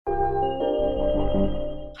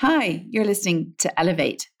Hi, you're listening to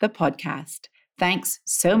Elevate, the podcast. Thanks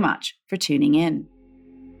so much for tuning in.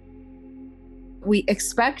 We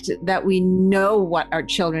expect that we know what our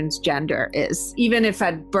children's gender is. Even if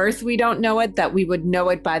at birth we don't know it, that we would know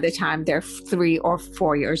it by the time they're 3 or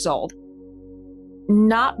 4 years old.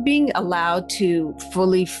 Not being allowed to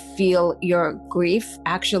fully feel your grief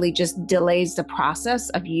actually just delays the process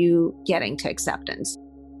of you getting to acceptance.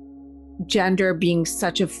 Gender being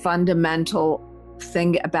such a fundamental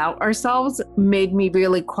thing about ourselves made me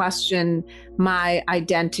really question my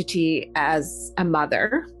identity as a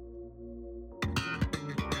mother.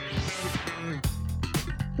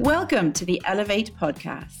 Welcome to the Elevate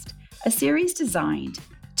podcast, a series designed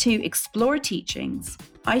to explore teachings,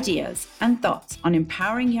 ideas, and thoughts on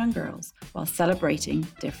empowering young girls while celebrating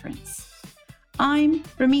difference. I'm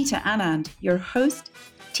Ramita Anand, your host,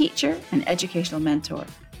 teacher, and educational mentor,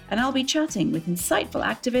 and I'll be chatting with insightful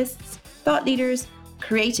activists, thought leaders,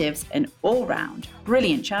 creatives, and all-round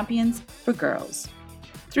brilliant champions for girls.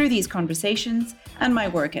 Through these conversations and my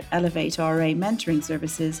work at Elevate RA Mentoring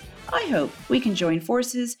Services, I hope we can join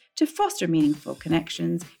forces to foster meaningful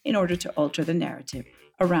connections in order to alter the narrative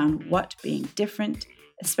around what being different,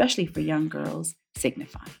 especially for young girls,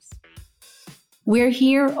 signifies. We're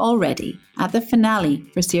here already at the finale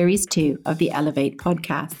for Series 2 of the Elevate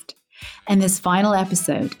podcast. And this final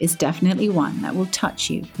episode is definitely one that will touch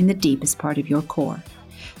you in the deepest part of your core.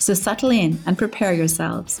 So settle in and prepare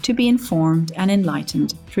yourselves to be informed and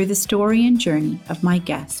enlightened through the story and journey of my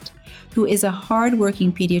guest, who is a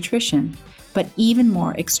hard-working pediatrician, but even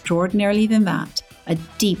more extraordinarily than that, a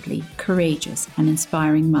deeply courageous and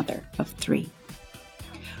inspiring mother of 3.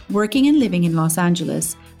 Working and living in Los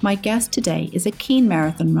Angeles, my guest today is a keen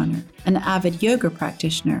marathon runner, an avid yoga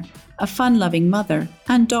practitioner, a fun-loving mother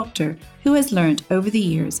and doctor who has learned over the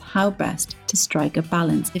years how best to strike a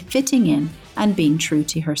balance of fitting in and being true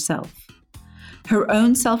to herself. Her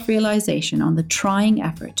own self-realization on the trying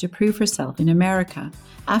effort to prove herself in America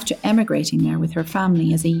after emigrating there with her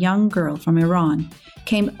family as a young girl from Iran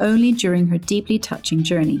came only during her deeply touching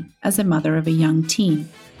journey as a mother of a young teen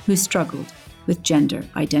who struggled with gender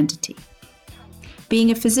identity. Being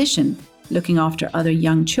a physician, looking after other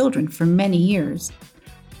young children for many years,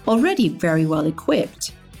 already very well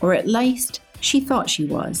equipped, or at least she thought she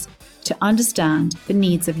was, to understand the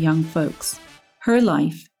needs of young folks, her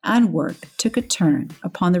life and work took a turn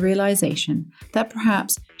upon the realization that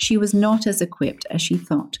perhaps she was not as equipped as she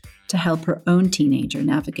thought to help her own teenager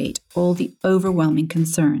navigate all the overwhelming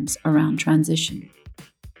concerns around transition.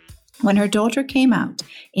 When her daughter came out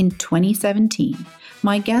in 2017,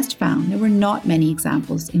 my guest found there were not many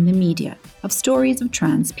examples in the media of stories of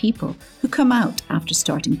trans people who come out after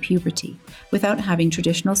starting puberty without having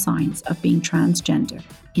traditional signs of being transgender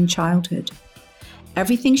in childhood.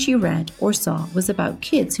 Everything she read or saw was about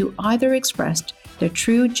kids who either expressed their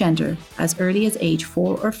true gender as early as age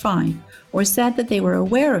 4 or 5, or said that they were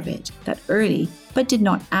aware of it that early but did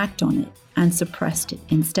not act on it and suppressed it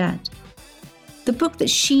instead. The book that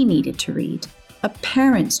she needed to read, A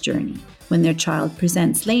Parent's Journey When Their Child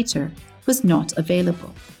Presents Later, was not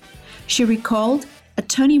available. She recalled a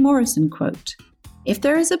Toni Morrison quote, "If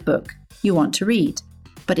there is a book you want to read,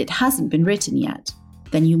 but it hasn't been written yet,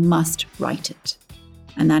 then you must write it."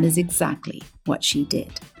 And that is exactly what she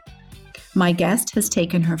did. My guest has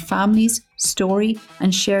taken her family's story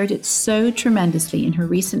and shared it so tremendously in her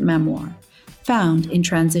recent memoir, Found in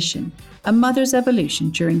Transition, A Mother's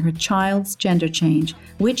Evolution During Her Child's Gender Change,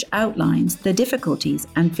 which outlines the difficulties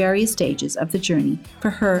and various stages of the journey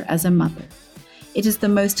for her as a mother. It is the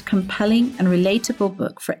most compelling and relatable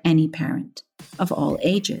book for any parent of all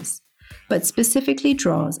ages, but specifically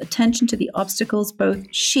draws attention to the obstacles both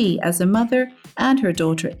she as a mother and her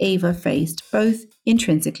daughter Ava faced, both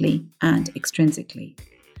intrinsically and extrinsically.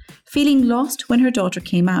 Feeling lost when her daughter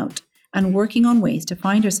came out and working on ways to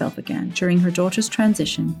find herself again during her daughter's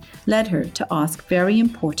transition led her to ask very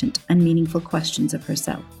important and meaningful questions of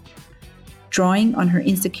herself. Drawing on her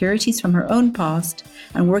insecurities from her own past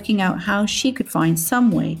and working out how she could find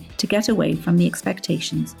some way to get away from the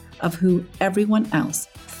expectations of who everyone else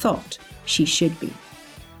thought she should be.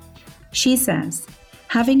 She says,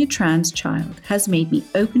 "Having a trans child has made me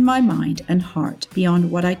open my mind and heart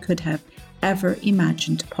beyond what I could have ever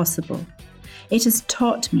imagined possible. It has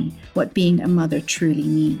taught me what being a mother truly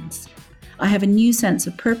means. I have a new sense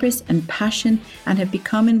of purpose and passion and have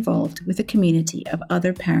become involved with a community of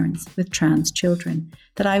other parents with trans children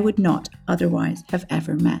that I would not otherwise have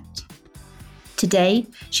ever met." Today,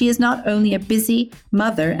 she is not only a busy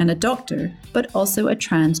mother and a doctor, but also a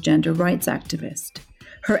transgender rights activist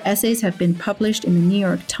Her essays have been published in the New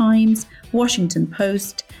York Times, Washington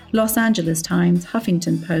Post, Los Angeles Times,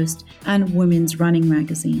 Huffington Post, and Women's Running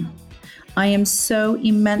Magazine. I am so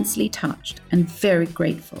immensely touched and very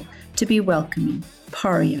grateful to be welcoming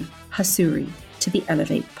Paria Hassouri to the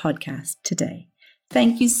Elevate podcast today.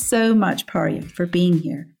 Thank you so much, Paria, for being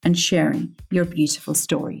here and sharing your beautiful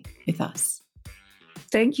story with us.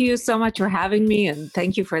 Thank you so much for having me, and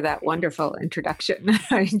thank you for that wonderful introduction.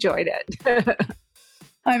 I enjoyed it.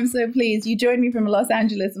 I'm so pleased. You joined me from Los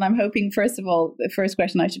Angeles, and I'm hoping, first of all, the first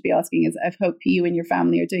question I should be asking is, I hope you and your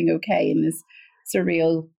family are doing okay in this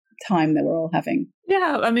surreal time that we're all having.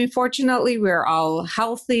 Yeah, I mean, fortunately, we're all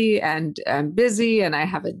healthy and busy, and I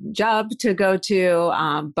have a job to go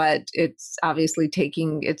to, but it's obviously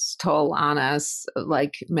taking its toll on us.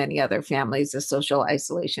 Like many other families, the social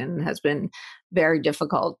isolation has been very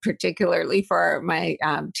difficult, particularly for my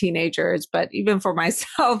teenagers, but even for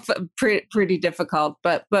myself, pretty difficult.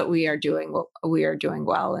 But we are doing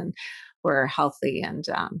well, and we're healthy, and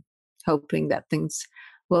hoping that things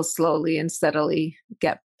will slowly and steadily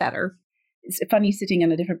get better. It's funny sitting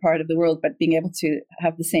in a different part of the world, but being able to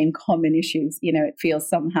have the same common issues. It feels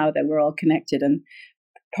somehow that we're all connected and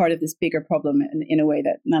part of this bigger problem in a way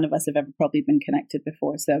that none of us have ever probably been connected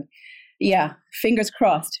before. So yeah, fingers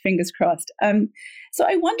crossed, fingers crossed. So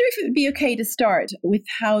I wonder if it would be okay to start with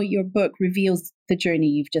how your book reveals the journey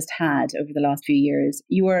you've just had over the last few years.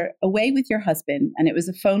 You were away with your husband, and it was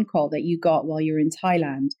a phone call that you got while you were in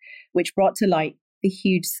Thailand, which brought to light the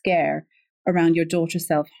huge scare around your daughter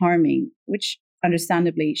self-harming, which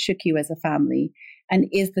understandably shook you as a family and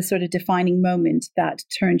is the sort of defining moment that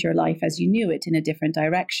turned your life as you knew it in a different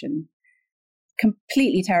direction.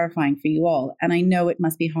 Completely terrifying for you all. And I know it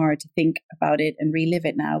must be hard to think about it and relive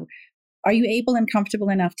it now. Are you able and comfortable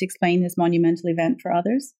enough to explain this monumental event for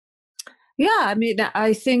others? Yeah, I mean,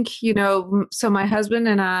 I think, so my husband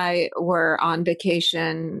and I were on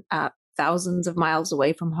vacation thousands of miles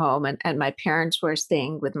away from home, and my parents were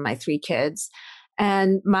staying with my 3 kids.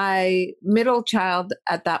 And my middle child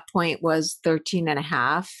at that point was 13 and a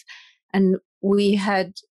half. And we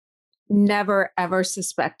had never, ever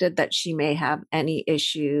suspected that she may have any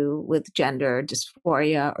issue with gender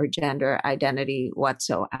dysphoria or gender identity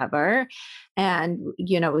whatsoever. And,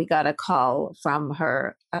 we got a call from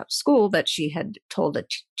her school that she had told a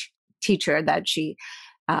teacher that she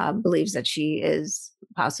believes that she is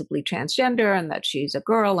possibly transgender and that she's a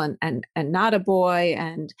girl and not a boy,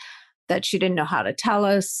 and that she didn't know how to tell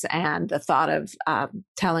us. And the thought of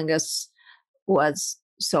telling us was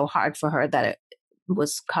so hard for her that it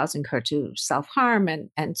was causing her to self-harm.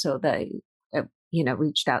 And so they,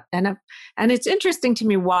 reached out. And it's interesting to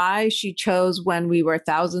me why she chose, when we were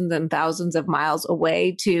thousands and thousands of miles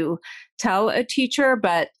away, to tell a teacher.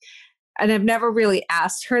 And I've never really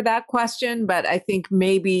asked her that question, but I think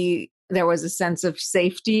maybe there was a sense of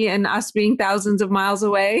safety in us being thousands of miles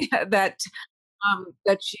away that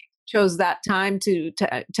she chose that time to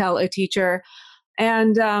tell a teacher.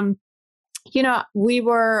 And, we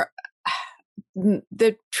were,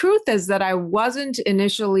 the truth is that I wasn't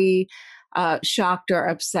initially shocked or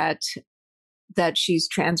upset that she's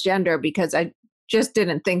transgender, because I just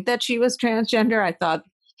didn't think that she was transgender. I thought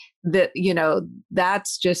that,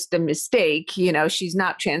 that's just a mistake. She's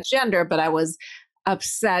not transgender, but I was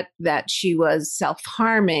upset that she was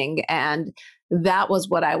self-harming. And that was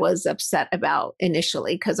what I was upset about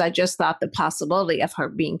initially, because I just thought the possibility of her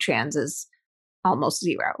being trans is almost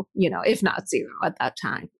zero, if not zero at that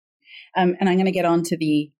time. And I'm going to get on to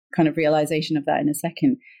the kind of realization of that in a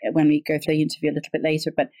second when we go through the interview a little bit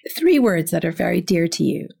later. But 3 words that are very dear to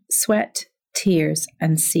you: sweat, tears,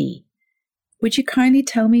 and see. Would you kindly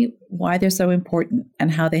tell me why they're so important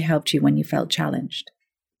and how they helped you when you felt challenged?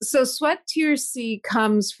 So sweat, tears, see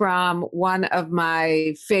comes from one of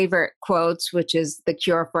my favorite quotes, which is the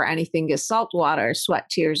cure for anything is salt water, sweat,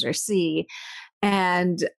 tears, or sea.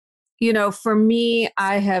 And, for me,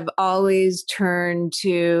 I have always turned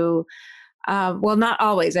to, not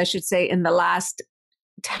always, I should say, in the last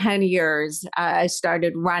 10 years, I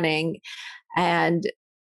started running, and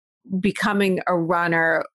becoming a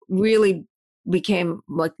runner really became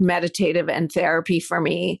like meditative and therapy for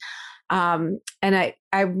me. And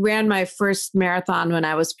I ran my first marathon when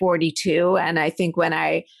I was 42. And I think when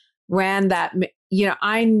I ran that,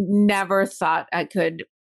 I never thought I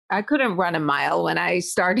couldn't run a mile when I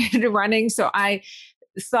started running. So I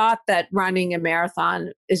thought that running a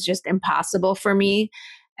marathon is just impossible for me.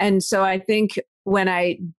 And so I think when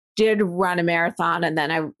I did run a marathon and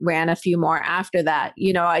then I ran a few more after that.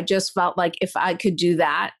 I just felt like if I could do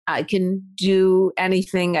that, I can do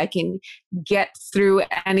anything. I can get through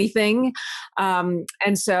anything. And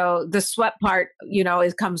so the sweat part,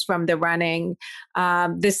 it comes from the running.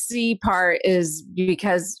 The C part is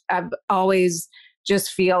because I've always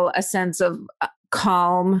just feel a sense of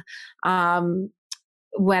calm. If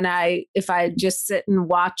I just sit and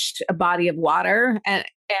watch a body of water and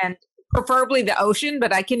preferably the ocean,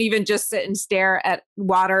 but I can even just sit and stare at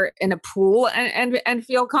water in a pool and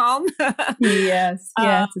feel calm. Yes,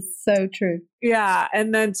 it's so true. Yeah.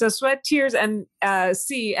 And then so sweat, tears, and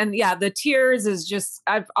C. And yeah, the tears is just,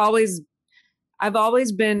 I've always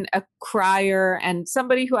been a crier and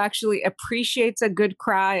somebody who actually appreciates a good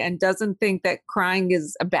cry and doesn't think that crying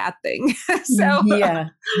is a bad thing. So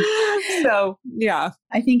yeah.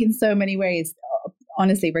 I think in so many ways,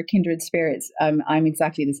 honestly, we're kindred spirits. I'm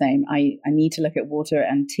exactly the same. I need to look at water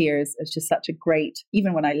and tears. It's just such a great,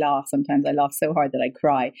 even when I laugh, sometimes I laugh so hard that I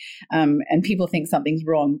cry. And people think something's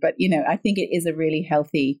wrong. But, I think it is a really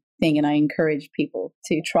healthy thing. And I encourage people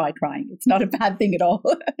to try crying. It's not a bad thing at all.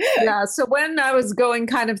 Yeah. So when I was going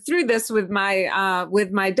kind of through this with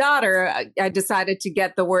my daughter, I decided to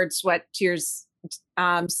get the word sweat, tears,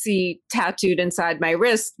 C tattooed inside my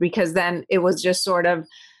wrist, because then it was just sort of,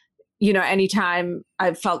 anytime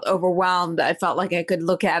I felt overwhelmed, I felt like I could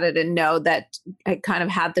look at it and know that I kind of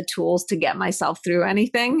had the tools to get myself through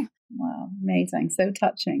anything. Wow, amazing. So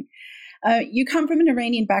touching. You come from an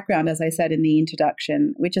Iranian background, as I said in the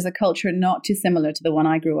introduction, which is a culture not too similar to the one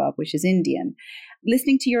I grew up, which is Indian.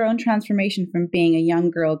 Listening to your own transformation from being a young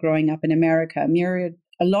girl growing up in America mirrored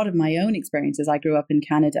a lot of my own experiences. I grew up in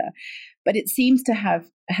Canada, but it seems to have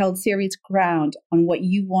held serious ground on what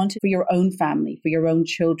you wanted for your own family, for your own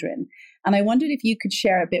children. And I wondered if you could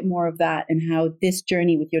share a bit more of that and how this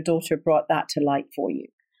journey with your daughter brought that to light for you.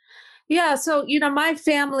 Yeah. So, my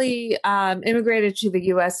family immigrated to the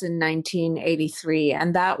U.S. in 1983,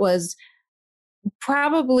 and that was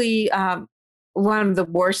probably one of the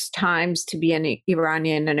worst times to be an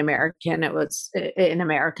Iranian and American. It was in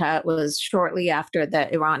America. It was shortly after the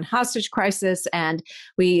Iran hostage crisis, and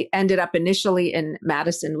we ended up initially in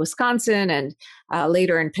Madison, Wisconsin, and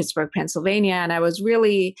later in Pittsburgh, Pennsylvania. And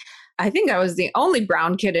I think I was the only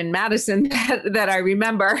brown kid in Madison that I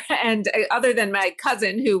remember, and other than my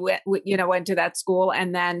cousin who went to that school,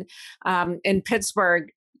 and then in Pittsburgh,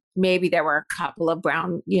 maybe there were a couple of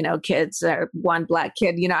brown, kids or one black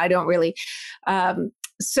kid, I don't really.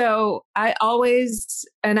 So I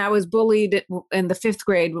was bullied in the 5th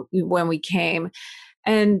grade when we came.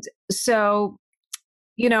 And so,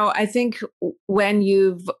 I think when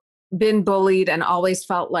you've been bullied and always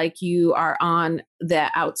felt like you are on the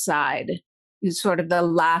outside, is sort of the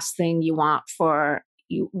last thing you want for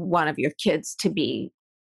one of your kids to be,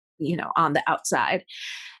 on the outside.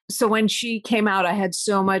 So when she came out, I had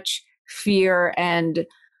so much fear and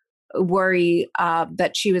worry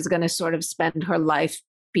that she was going to sort of spend her life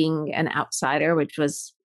being an outsider, which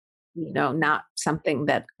was, not something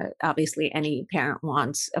that obviously any parent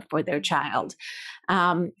wants for their child.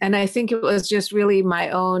 And I think it was just really my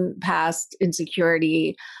own past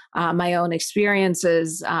insecurity, my own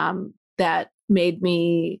experiences that made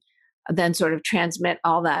me then sort of transmit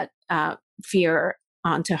all that fear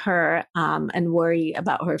onto her and worry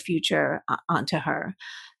about her future onto her.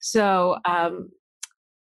 So,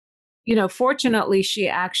 fortunately, she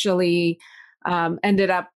actually ended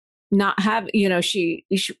up not have, she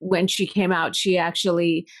when she came out, she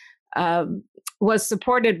actually was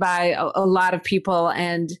supported by a lot of people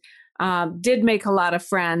and did make a lot of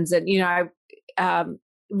friends. And, I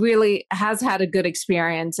really has had a good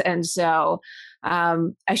experience. And so I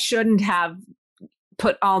shouldn't have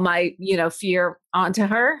put all my, fear onto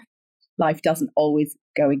her. Life doesn't always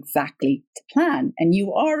go exactly to plan. And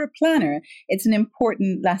you are a planner. It's an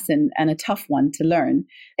important lesson and a tough one to learn.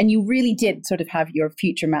 And you really did sort of have your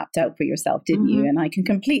future mapped out for yourself, didn't you? And I can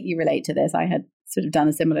completely relate to this. I had sort of done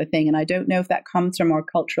a similar thing. And I don't know if that comes from our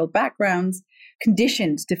cultural backgrounds,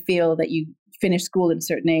 conditioned to feel that you finish school at a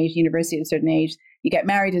certain age, university at a certain age, you get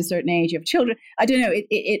married at a certain age, you have children. I don't know.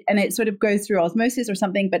 And it sort of goes through osmosis or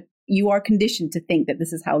something, but you are conditioned to think that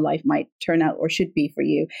this is how life might turn out or should be for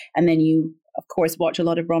you. And then you, of course, watch a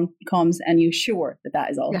lot of rom-coms and you're sure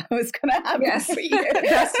that is all what's going to happen for you.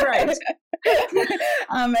 That's right.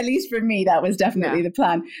 At least for me, that was definitely the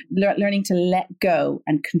plan. Learning to let go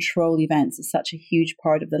and control events is such a huge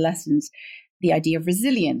part of the lessons. The idea of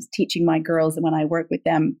resilience, teaching my girls when I work with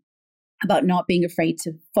them about not being afraid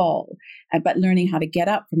to fall, but learning how to get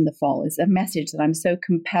up from the fall is a message that I'm so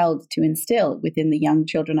compelled to instill within the young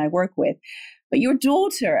children I work with. But your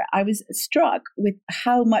daughter, I was struck with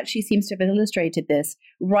how much she seems to have illustrated this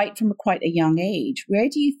right from quite a young age. Where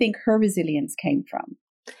do you think her resilience came from?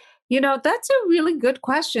 That's a really good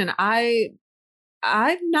question. I'm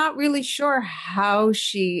not really sure how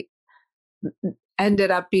she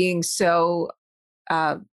ended up being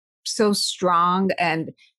uh, so strong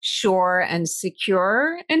and sure and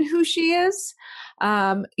secure in who she is.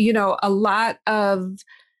 A lot of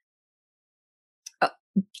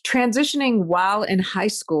transitioning while in high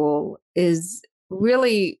school is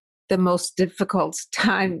really the most difficult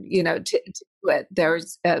time, to do it.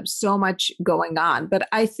 There's so much going on. But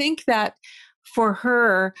I think that for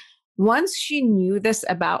her, once she knew this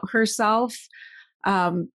about herself,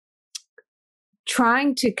 um,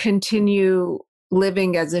 trying to continue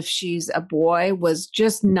living as if she's a boy was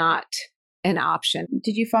just not an option.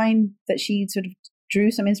 Did you find that she sort of drew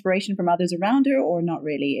some inspiration from others around her, or not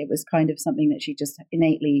really? It was kind of something that she just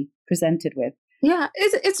innately presented with. Yeah,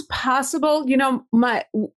 it's possible.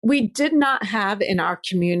 We did not have in our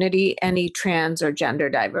community any trans or gender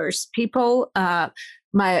diverse people.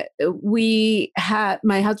 My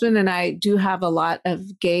husband and I do have a lot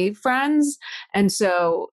of gay friends, and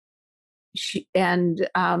so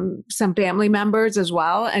some family members as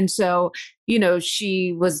well. And so,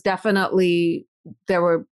 she was definitely, there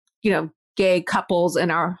were, gay couples in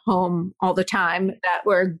our home all the time that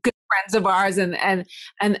were good friends of ours and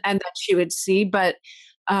that she would see. But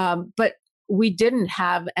we didn't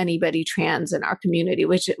have anybody trans in our community,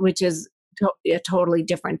 which is a totally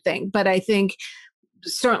different thing. But I think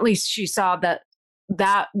certainly she saw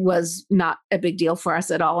that was not a big deal for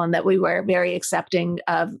us at all, and that we were very accepting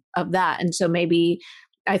of that. And so maybe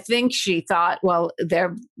I think she thought, well,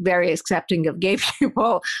 they're very accepting of gay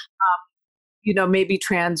people. Maybe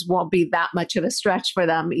trans won't be that much of a stretch for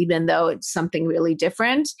them, even though it's something really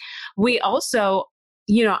different. We also,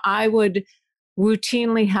 I would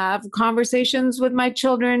routinely have conversations with my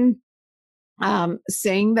children,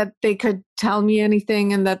 saying that they could tell me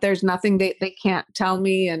anything and that there's nothing they can't tell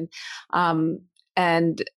me.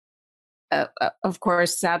 And of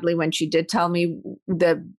course, sadly, when she did tell me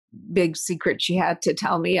the big secret she had to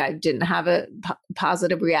tell me, I didn't have a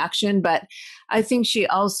positive reaction. But I think she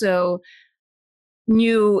also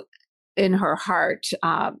knew in her heart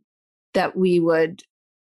that we would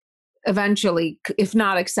eventually, if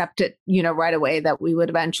not accept it, right away, that we would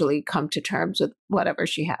eventually come to terms with whatever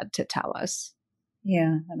she had to tell us.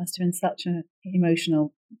 Yeah, that must have been such an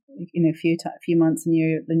emotional, few months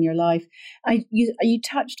in your life. You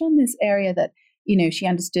touched on this area that she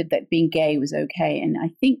understood that being gay was okay, and I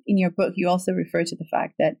think in your book you also refer to the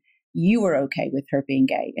fact that you were okay with her being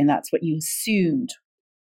gay, and that's what you assumed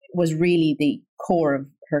was really the core of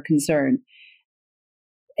her concern.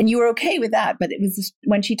 And you were okay with that, but it was just,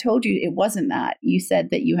 when she told you it wasn't that, you said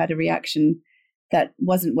that you had a reaction that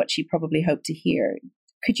wasn't what she probably hoped to hear.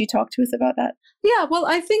 Could you talk to us about that? Yeah, well,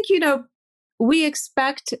 I think, we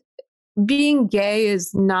expect being gay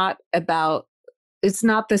is not about, it's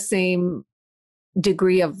not the same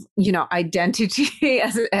degree of, identity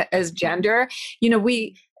as gender.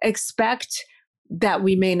 We expect that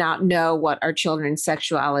we may not know what our children's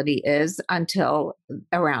sexuality is until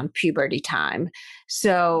around puberty time.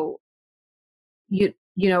 So,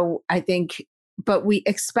 I think, but we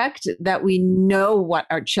expect that we know what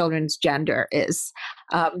our children's gender is.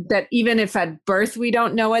 That even if at birth we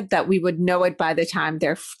don't know it, that we would know it by the time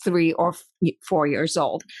they're 3 or 4 years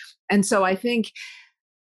old. And so I think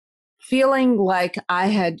feeling like I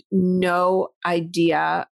had no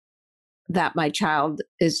idea that my child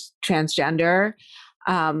is transgender,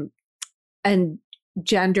 and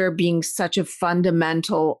gender being such a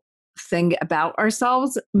fundamental thing about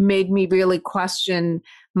ourselves made me really question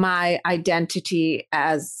my identity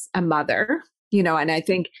as a mother, and I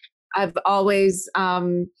think I've always,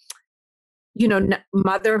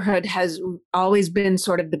 motherhood has always been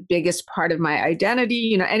sort of the biggest part of my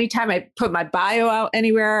identity. Anytime I put my bio out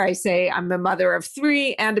anywhere, I say I'm the mother of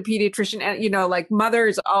 3 and a pediatrician, and, like, mother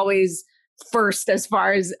is always first as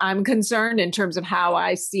far as I'm concerned in terms of how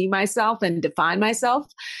I see myself and define myself.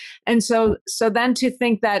 And so then to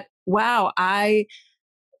think that, wow, I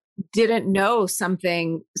didn't know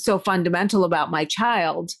something so fundamental about my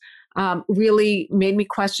child, really made me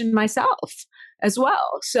question myself as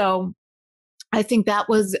well. So I think that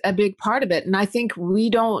was a big part of it. And I think we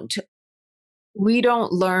don't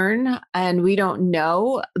learn and we don't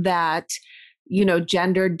know that,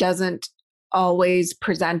 gender doesn't always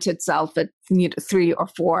present itself at 3 or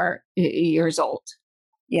 4 years old.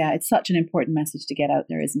 Yeah, it's such an important message to get out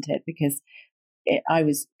there, isn't it? Because I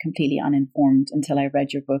was completely uninformed until I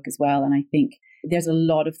read your book as well. And I think there's a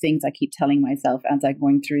lot of things I keep telling myself as I'm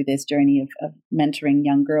going through this journey of mentoring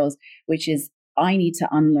young girls, which is I need to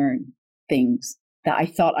unlearn things that I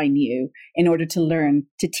thought I knew in order to learn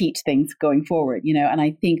to teach things going forward, and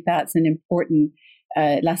I think that's an important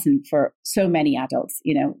lesson for so many adults.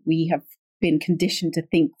 We have been conditioned to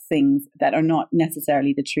think things that are not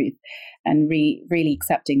necessarily the truth, and really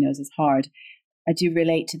accepting those is hard. I do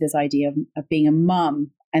relate to this idea of being a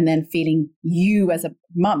mum and then feeling you as a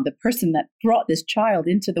mum, the person that brought this child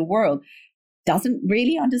into the world, doesn't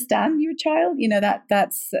really understand your child.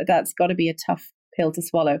 That's got to be a tough pill to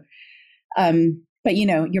swallow. But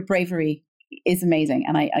your bravery is amazing,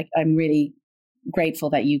 and I'm really grateful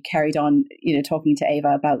that you carried on, talking to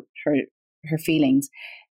Ava about her feelings.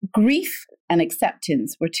 Grief and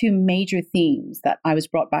acceptance were two major themes that I was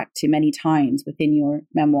brought back to many times within your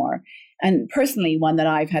memoir, and personally one that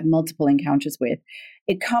I've had multiple encounters with.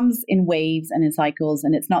 It comes in waves and in cycles,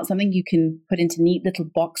 and it's not something you can put into neat little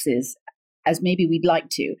boxes as maybe we'd like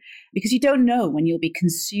to, because you don't know when you'll be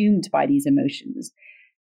consumed by these emotions.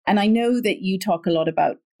 And I know that you talk a lot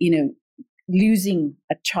about, losing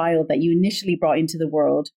a child that you initially brought into the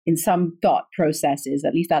world in some thought processes,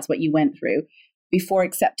 at least that's what you went through, before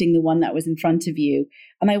accepting the one that was in front of you.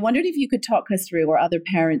 And I wondered if you could talk us through, or other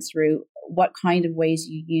parents through, what kind of ways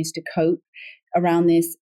you use to cope around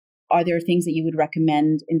this. Are there things that you would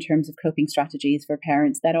recommend in terms of coping strategies for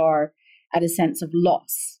parents that are at a sense of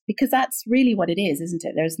loss? Because that's really what it is, isn't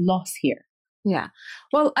it? There's loss here. Yeah.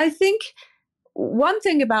 Well, I think one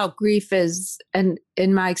thing about grief is, and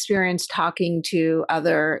in my experience talking to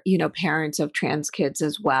other, parents of trans kids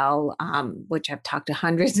as well, which I've talked to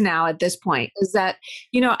hundreds now at this point, is that,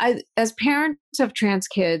 as parents of trans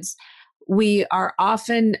kids, we are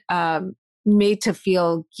often made to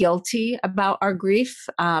feel guilty about our grief.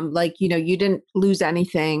 You didn't lose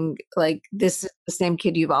anything. Like, this is the same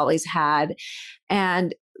kid you've always had.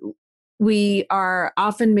 And we are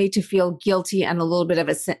often made to feel guilty and a little bit of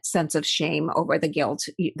a sense of shame over the guilt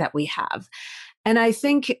that we have. And I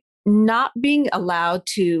think not being allowed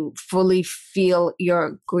to fully feel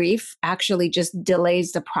your grief actually just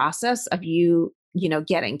delays the process of you,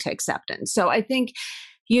 getting to acceptance. So I think,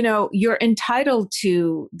 you're entitled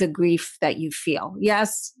to the grief that you feel.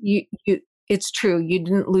 Yes, it's true. You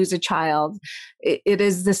didn't lose a child. It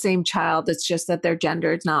is the same child. It's just that their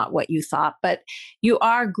gender is not what you thought. But you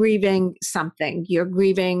are grieving something. You're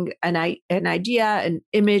grieving an idea, an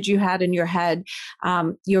image you had in your head.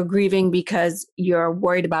 You're grieving because you're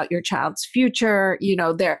worried about your child's future.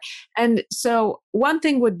 There. And so one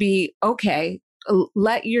thing would be, okay,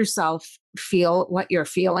 let yourself feel what you're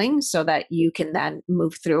feeling so that you can then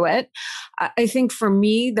move through it. I think for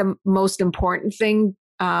me, the most important thing,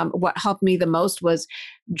 what helped me the most, was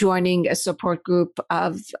joining a support group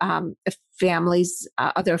of families,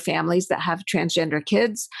 other families that have transgender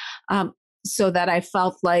kids, so that I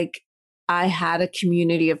felt like I had a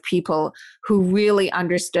community of people who really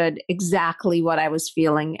understood exactly what I was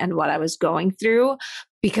feeling and what I was going through,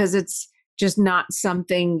 because it's just not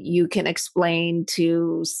something you can explain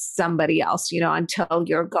to somebody else, until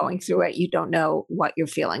you're going through it. You don't know what you're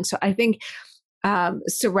feeling. So I think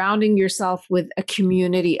surrounding yourself with a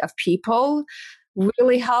community of people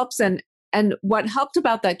really helps. And what helped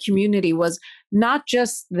about that community was not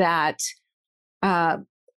just that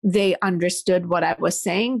they understood what I was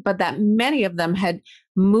saying, but that many of them had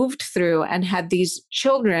moved through and had these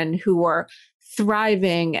children who were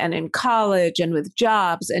thriving and in college and with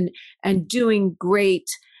jobs and doing great.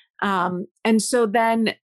 And so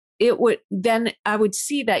then I would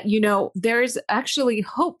see that, there's actually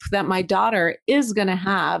hope that my daughter is going to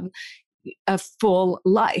have a full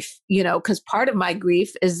life, because part of my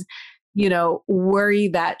grief is, worry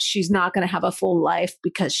that she's not going to have a full life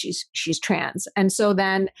because she's trans. And so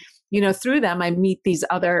then, through them, I meet these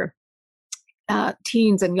other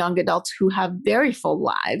teens and young adults who have very full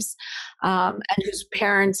lives, and whose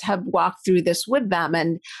parents have walked through this with them,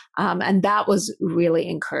 and that was really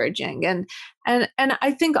encouraging. And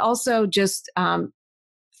I think also just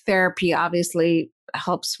therapy obviously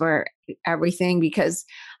helps for everything, because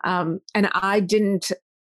and I didn't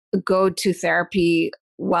go to therapy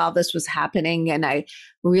while this was happening, and I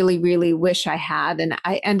really, really wish I had. And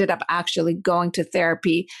I ended up actually going to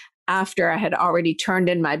therapy after I had already turned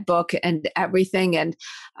in my book and everything.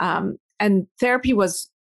 And therapy was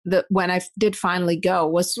when I did finally go,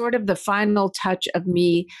 was sort of the final touch of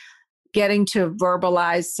me getting to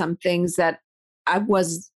verbalize some things that I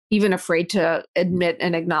was even afraid to admit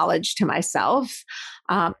and acknowledge to myself.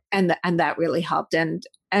 And that really helped. And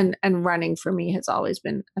running for me has always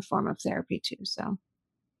been a form of therapy too. So.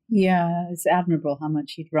 Yeah, it's admirable how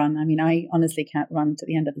much you'd run. I mean, I honestly can't run to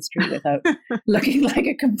the end of the street without looking like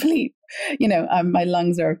a complete, my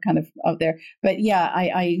lungs are kind of out there. But yeah,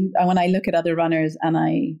 I when I look at other runners and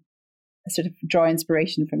I sort of draw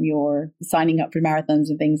inspiration from your signing up for marathons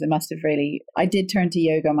and things, it must have really, I did turn to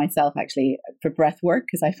yoga myself actually for breath work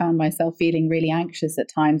because I found myself feeling really anxious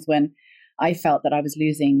at times when I felt that I was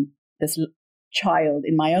losing this child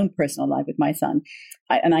in my own personal life with my son.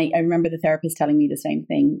 I remember the therapist telling me the same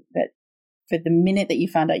thing, that for the minute that you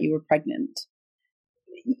found out you were pregnant,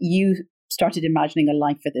 you started imagining a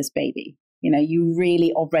life for this baby. You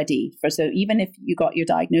really already, so even if you got your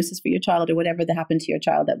diagnosis for your child or whatever that happened to your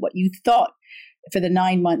child, that what you thought for the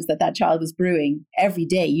 9 months that child was brewing, every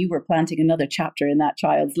day you were planting another chapter in that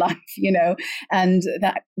child's life, and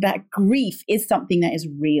that grief is something that is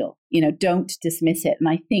real. Don't dismiss it. And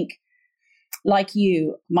I think, like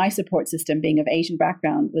you, my support system, being of Asian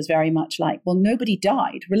background, was very much like, well, nobody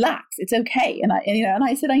died. Relax, it's okay. And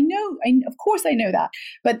I said, I know, of course I know that.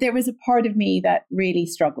 But there was a part of me that really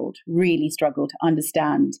struggled to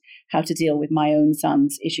understand how to deal with my own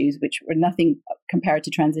son's issues, which were nothing compared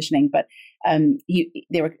to transitioning, but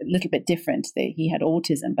they were a little bit different. He had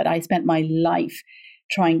autism, but I spent my life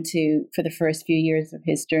trying to, for the first few years of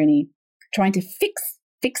his journey, trying to fix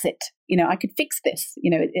it. I could fix this,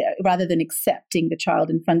 rather than accepting the child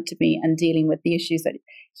in front of me and dealing with the issues that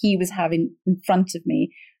he was having in front of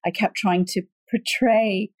me. I kept trying to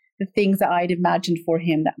portray the things that I'd imagined for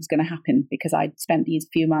him that was going to happen because I'd spent these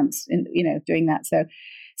few months doing that. So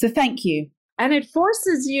thank you. And it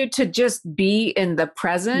forces you to just be in the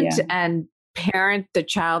present and parent the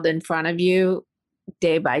child in front of you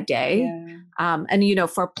day by day. And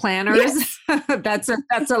for planners, that's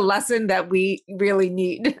a lesson that we really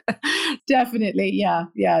need. Definitely. Yeah.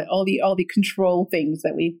 All the control things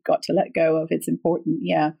that we've got to let go of. It's important.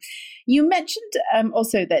 Yeah. You mentioned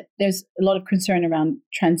also that there's a lot of concern around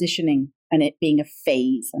transitioning and it being a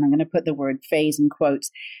phase. And I'm going to put the word phase in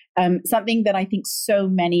quotes. Something that I think so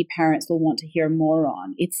many parents will want to hear more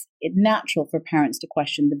on. It's natural for parents to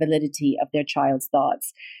question the validity of their child's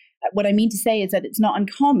thoughts. What I mean to say is that it's not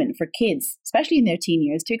uncommon for kids, especially in their teen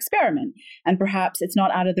years, to experiment. And perhaps it's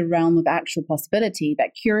not out of the realm of actual possibility,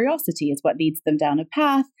 that curiosity is what leads them down a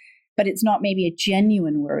path, but it's not maybe a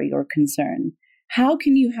genuine worry or concern. How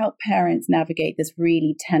can you help parents navigate this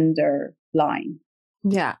really tender line?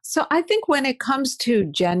 Yeah. So I think when it comes to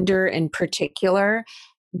gender in particular,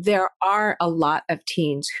 there are a lot of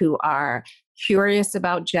teens who are curious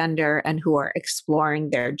about gender and who are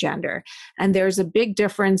exploring their gender. And there's a big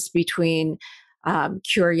difference between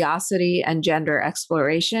curiosity and gender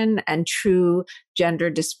exploration and true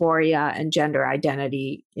gender dysphoria and gender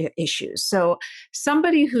identity issues. So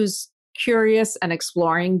somebody who's curious and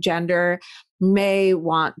exploring gender may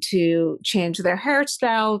want to change their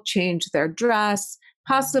hairstyle, change their dress,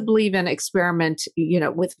 possibly even experiment,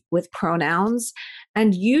 with pronouns.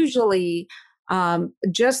 And usually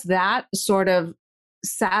just that sort of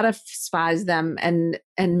satisfies them and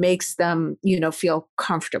makes them, feel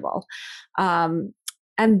comfortable. And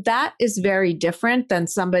that is very different than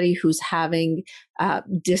somebody who's having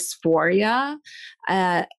dysphoria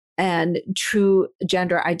and true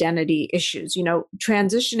gender identity issues.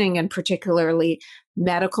 Transitioning, and particularly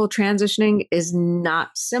medical transitioning, is not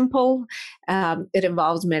simple. It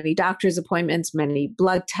involves many doctor's appointments, many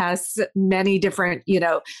blood tests, many different,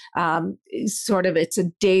 it's a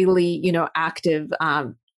daily, active,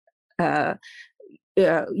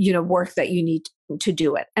 work that you need to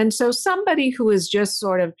do it. And so somebody who is just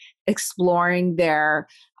sort of exploring their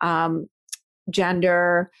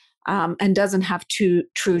gender, and doesn't have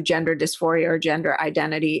true gender dysphoria or gender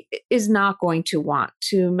identity is not going to want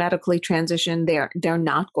to medically transition. They're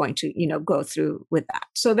not going to, go through with that.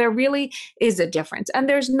 So there really is a difference. And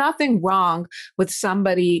there's nothing wrong with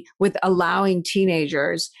allowing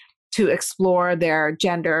teenagers to explore their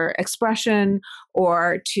gender expression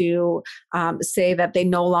or to say that they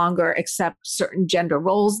no longer accept certain gender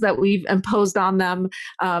roles that we've imposed on them,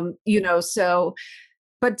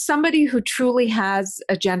 But somebody who truly has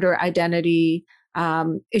a gender identity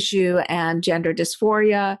issue and gender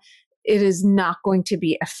dysphoria, it is not going to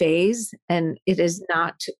be a phase, and it is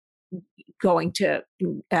not going to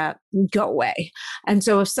go away. And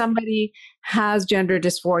so if somebody has gender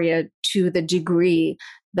dysphoria to the degree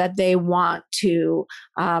that they want to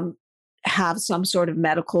have some sort of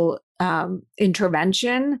medical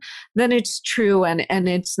intervention, then it's true, and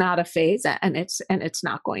it's not a phase, and it's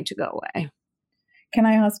not going to go away. Can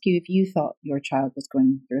I ask you if you thought your child was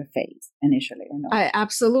going through a phase initially or not? I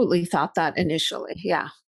absolutely thought that initially. Yeah.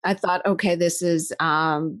 I thought, okay, this is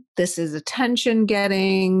attention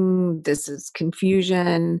getting, this is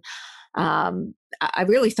confusion. I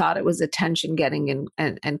really thought it was attention getting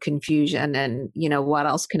and confusion, and what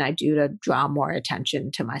else can I do to draw more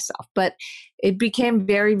attention to myself? But it became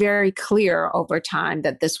very, very clear over time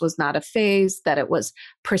that this was not a phase, that it was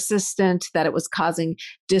persistent, that it was causing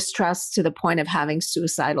distrust to the point of having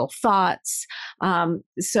suicidal thoughts.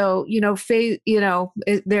 So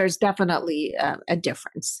there's definitely a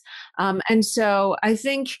difference, and so I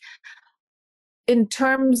think in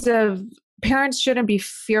terms of parents shouldn't be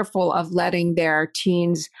fearful of letting their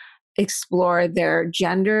teens explore their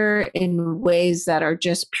gender in ways that are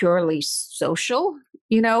just purely social,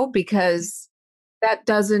 because that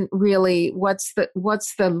doesn't really, what's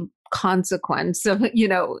the consequence of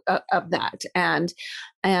of that, and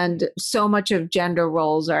so much of gender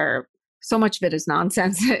roles are, so much of it is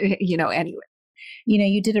nonsense anyway.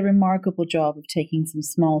 You did a remarkable job of taking some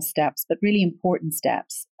small steps, but really important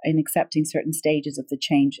steps in accepting certain stages of the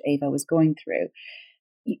change Ava was going through.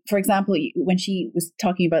 For example, when she was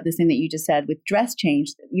talking about this thing that you just said with dress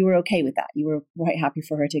change, you were okay with that. You were quite happy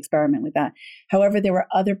for her to experiment with that. However, there were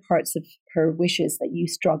other parts of her wishes that you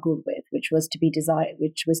struggled with, which was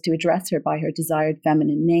to address her by her desired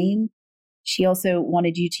feminine name. She also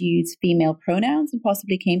wanted you to use female pronouns and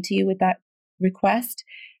possibly came to you with that request.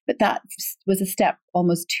 But that was a step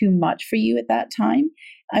almost too much for you at that time.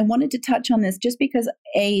 I wanted to touch on this just because,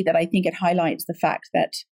 that I think it highlights the fact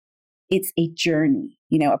that it's a journey,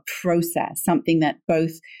 a process, something that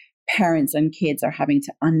both parents and kids are having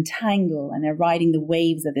to untangle, and they're riding the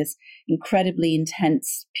waves of this incredibly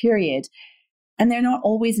intense period. And they're not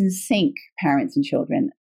always in sync, parents and children.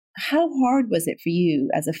 How hard was it for you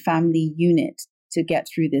as a family unit to get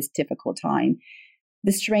through this difficult time?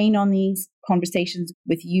 The strain on these conversations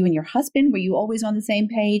with you and your husband, were you always on the same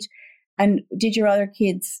page? And did your other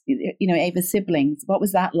kids, Ava's siblings, what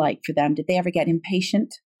was that like for them? Did they ever get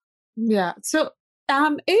impatient? Yeah. So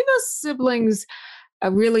Ava's siblings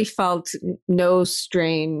really felt no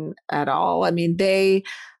strain at all. I mean, they,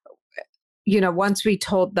 once we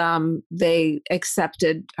told them, they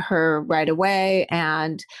accepted her right away,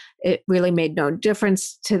 and it really made no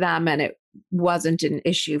difference to them, and it wasn't an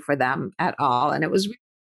issue for them at all. And it was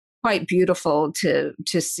quite beautiful to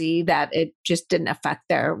see that it just didn't affect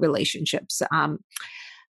their relationships. For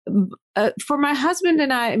my husband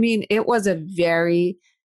and I mean, it was a very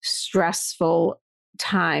stressful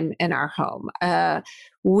time in our home.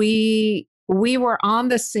 We were on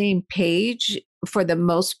the same page for the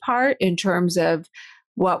most part in terms of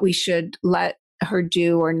what we should let her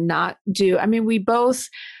do or not do. I mean, we both,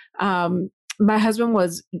 my husband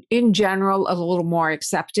was in general a little more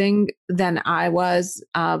accepting than I was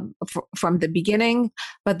from the beginning,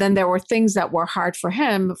 but then there were things that were hard for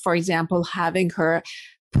him. For example, having her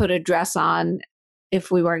put a dress on if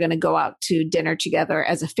we were going to go out to dinner together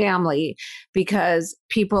as a family, because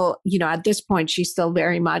people, at this point, she still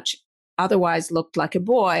very much otherwise looked like a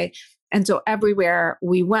boy. And so everywhere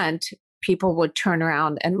we went, people would turn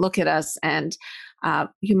around and look at us. And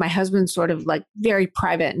my husband's sort of like very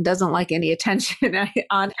private and doesn't like any attention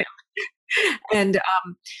on him. And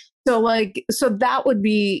so that would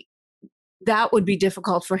be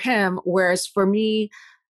difficult for him. Whereas for me,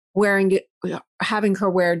 having her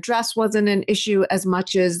wear a dress wasn't an issue as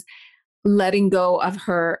much as letting go of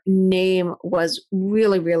her name was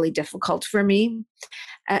really, really difficult for me.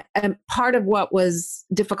 And part of what was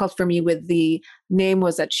difficult for me with the name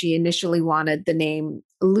was that she initially wanted the name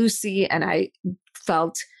Lucy, and I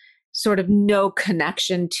felt sort of no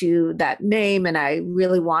connection to that name. And I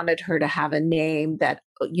really wanted her to have a name that,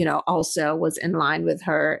 also was in line with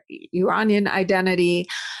her Iranian identity.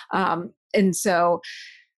 And so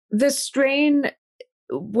the strain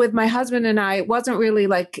with my husband and I wasn't really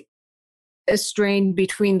like a strain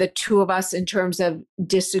between the two of us in terms of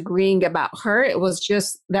disagreeing about her. It was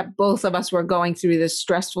just that both of us were going through this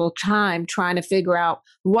stressful time trying to figure out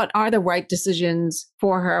what are the right decisions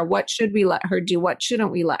for her. What should we let her do? What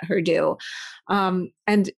shouldn't we let her do?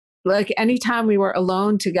 And like anytime we were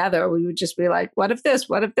alone together, we would just be like, what if this,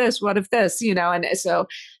 what if this, what if this, and so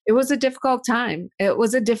it was a difficult time.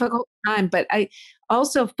 But I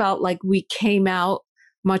also felt like we came out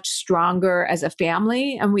much stronger as a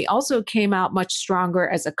family. And we also came out much stronger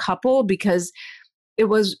as a couple, because it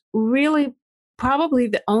was really probably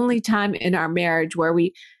the only time in our marriage where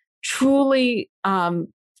we truly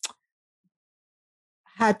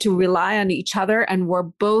had to rely on each other, and we're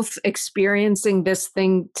both experiencing this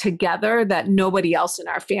thing together that nobody else in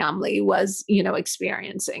our family was,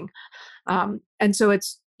 experiencing. And so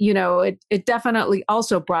it's, it definitely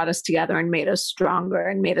also brought us together and made us stronger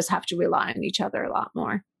and made us have to rely on each other a lot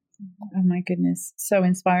more. Oh my goodness. So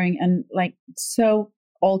inspiring and like so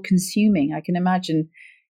all consuming. I can imagine,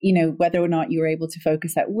 whether or not you were able to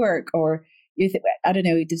focus at work or I don't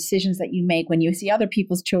know, decisions that you make when you see other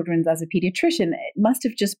people's children as a pediatrician, it must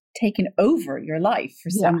have just taken over your life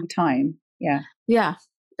for some time. Yeah. Yeah.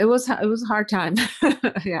 It was a hard time.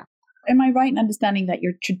 Yeah. Am I right in understanding that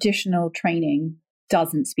your traditional training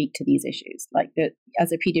doesn't speak to these issues? Like that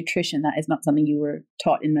as a pediatrician, that is not something you were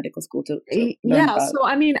taught in medical school to learn about? So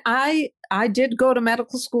I mean, I did go to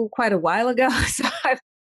medical school quite a while ago.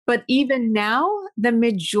 But even now, the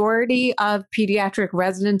majority of pediatric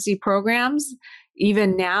residency programs,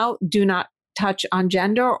 even now, do not touch on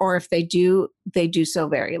gender, or if they do so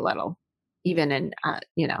very little, even in,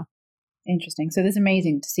 Interesting. So this is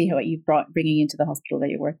amazing to see how you've bringing into the hospital that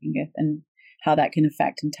you're working with and how that can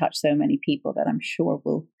affect and touch so many people that I'm sure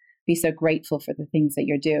will be so grateful for the things that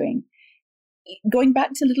you're doing. Going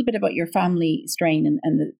back to a little bit about your family strain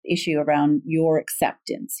and the issue around your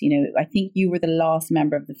acceptance, I think you were the last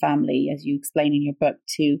member of the family, as you explain in your book,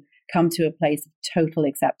 to come to a place of total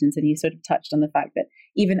acceptance. And you sort of touched on the fact that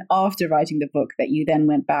even after writing the book, that you then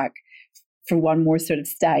went back for one more sort of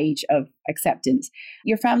stage of acceptance.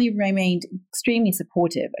 Your family remained extremely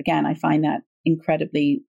supportive. Again, I find that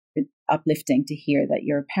incredibly uplifting to hear that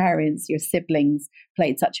your parents, your siblings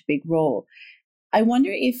played such a big role. I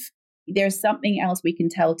wonder if there's something else we can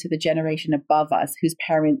tell to the generation above us whose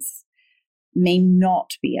parents may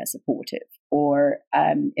not be as supportive, or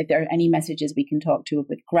if there are any messages we can talk to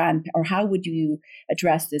with or how would you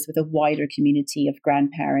address this with a wider community of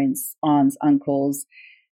grandparents, aunts, uncles,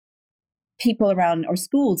 people around, or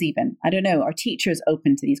schools even? I don't know. Are teachers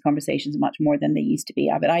open to these conversations much more than they used to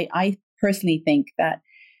be? But I personally think that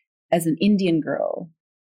as an Indian girl,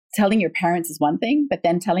 telling your parents is one thing, but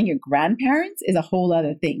then telling your grandparents is a whole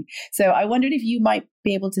other thing. So I wondered if you might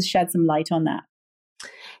be able to shed some light on that.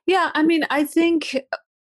 Yeah, I mean, I think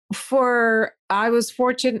I was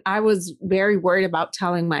fortunate. I was very worried about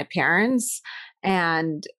telling my parents,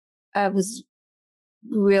 and I was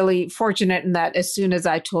really fortunate in that as soon as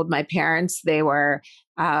I told my parents, they were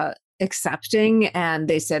accepting, and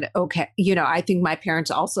they said, okay, I think my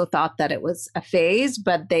parents also thought that it was a phase,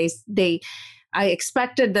 but I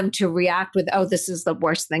expected them to react with, oh, this is the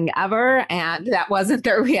worst thing ever. And that wasn't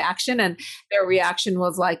their reaction. And their reaction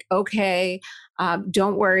was like, okay,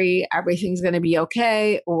 don't worry, everything's going to be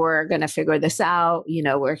okay. We're going to figure this out.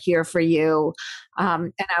 We're here for you.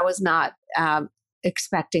 And I was not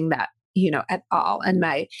expecting that, at all. And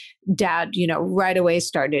my dad, right away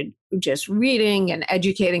started just reading and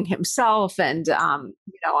educating himself and,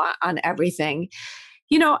 on everything.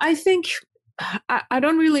 I think I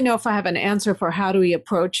don't really know if I have an answer for how do we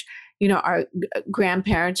approach, our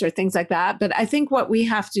grandparents or things like that. But I think what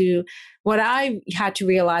I had to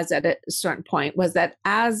realize at a certain point was that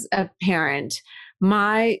as a parent,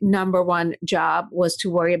 my number one job was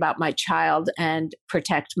to worry about my child and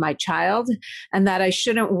protect my child, and that I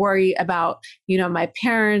shouldn't worry about, my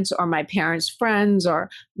parents or my parents' friends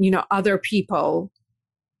or, other people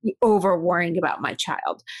over worrying about my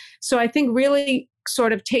child. So I think really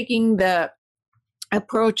sort of taking the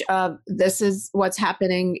approach of this is what's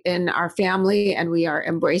happening in our family and we are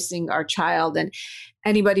embracing our child, and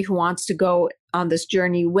anybody who wants to go on this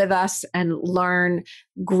journey with us and learn,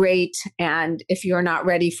 great. And if you're not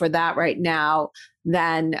ready for that right now,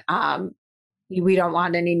 then we don't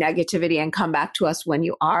want any negativity, and come back to us when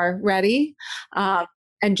you are ready.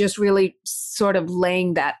 And just really sort of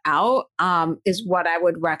laying that out is what I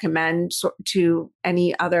would recommend to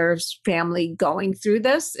any other family going through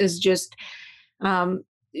this, is just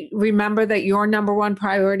remember that your number one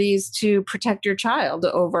priority is to protect your child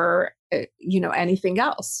over, anything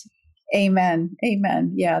else. Amen.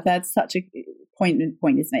 Amen. Yeah, that's such a poignant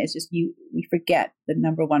point, isn't it? It's just we forget the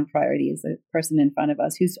number one priority is the person in front of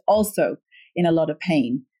us who's also in a lot of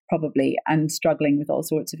pain, probably, and struggling with all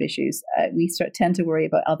sorts of issues. We tend to worry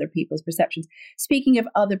about other people's perceptions. Speaking of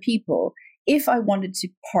other people, if I wanted to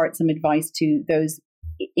part some advice to those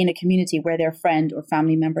in a community where their friend or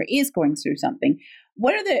family member is going through something,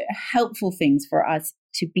 what are the helpful things for us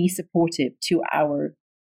to be supportive to our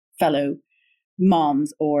fellow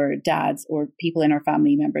moms or dads or people in our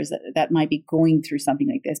family members that might be going through something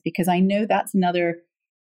like this? Because I know that's another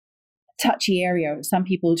touchy area. Some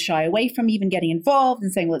people shy away from even getting involved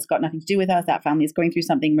and saying, well, it's got nothing to do with us. That family is going through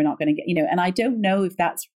something. We're not going to get, and I don't know if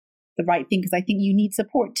that's the right thing, because I think you need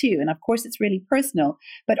support too. And of course, it's really personal.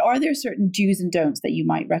 But are there certain do's and don'ts that you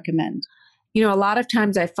might recommend? A lot of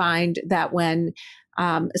times I find that when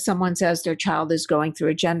someone says their child is going through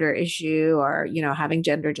a gender issue or, having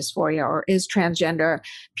gender dysphoria or is transgender,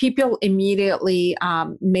 people immediately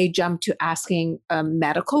may jump to asking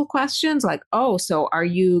medical questions like, oh, so are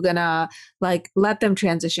you going to let them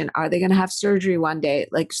transition? Are they going to have surgery one day?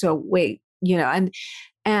 So wait,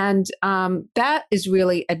 and that is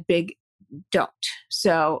really a big don't.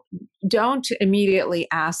 So don't immediately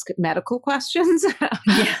ask medical questions.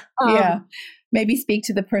 Yeah. Yeah. Maybe speak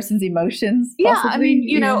to the person's emotions. Possibly.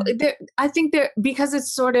 I think because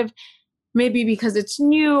it's sort of maybe because it's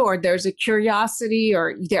new or there's a curiosity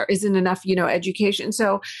or there isn't enough, education.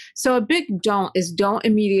 So a big don't is don't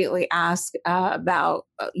immediately ask about,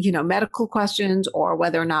 medical questions or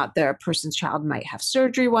whether or not the person's child might have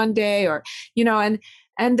surgery one day or,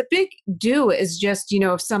 and the big do is just,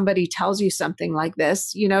 if somebody tells you something like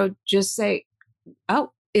this, just say,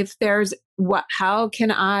 oh, if there's how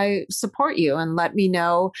can I support you? And let me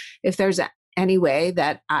know if there's any way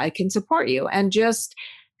that I can support you. And just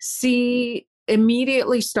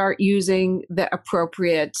immediately start using the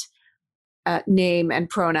appropriate name and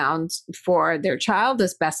pronouns for their child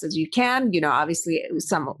as best as you can. Obviously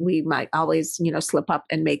we might always, slip up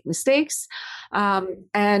and make mistakes.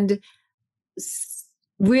 And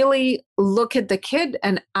really look at the kid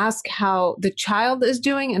and ask how the child is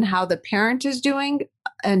doing and how the parent is doing,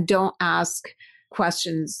 and don't ask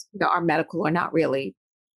questions that are medical or not really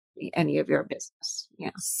any of your business.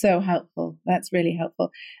 Yeah. So helpful. That's really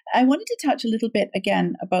helpful. I wanted to touch a little bit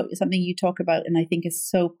again about something you talk about, and I think is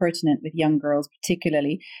so pertinent with young girls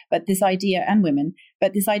particularly, but this idea, and women,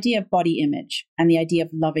 but this idea of body image and the idea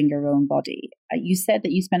of loving your own body. You said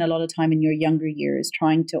that you spent a lot of time in your younger years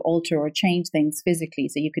trying to alter or change things physically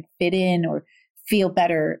so you could fit in or feel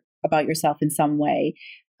better about yourself in some way.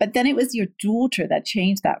 But then it was your daughter that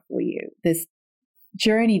changed that for you. This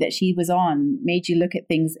journey that she was on made you look at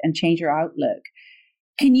things and change your outlook.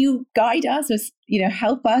 Can you guide us or,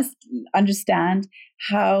 help us understand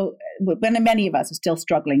how, when many of us are still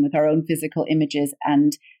struggling with our own physical images,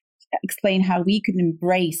 and explain how we can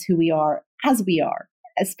embrace who we are as we are,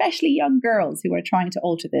 especially young girls who are trying to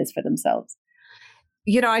alter this for themselves?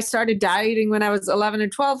 I started dieting when I was 11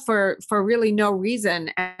 and 12 for really no reason,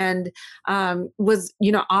 and was,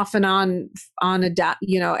 off and on a diet,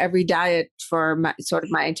 every diet for my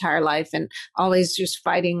entire life, and always just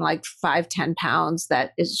fighting 5-10 pounds.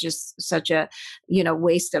 That is just such a,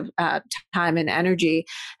 waste of time and energy.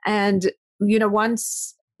 And,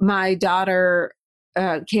 once my daughter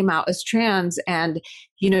came out as trans, and,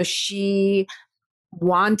 she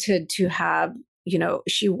wanted to have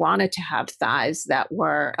thighs that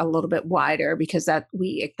were a little bit wider, because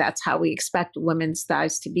that's how we expect women's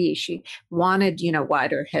thighs to be. She wanted,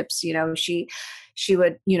 wider hips. She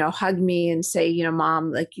would, hug me and say,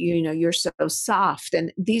 Mom, you're so soft.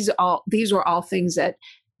 And these were all things that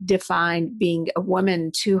defined being a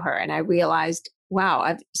woman to her. And I realized, wow,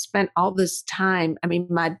 I've spent all this time. I mean,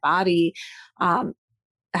 my body,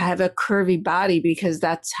 I have a curvy body because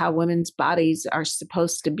that's how women's bodies are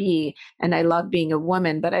supposed to be. And I love being a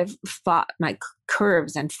woman, but I've fought my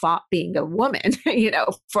curves and fought being a woman,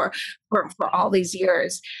 for all these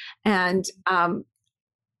years. And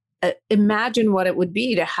imagine what it would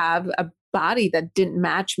be to have a body that didn't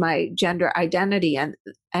match my gender identity, and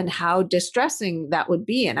how distressing that would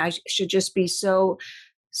be. And I should just be so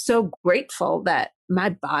grateful that my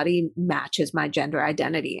body matches my gender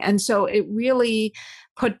identity. And so it really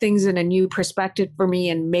put things in a new perspective for me,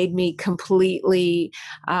 and made me completely,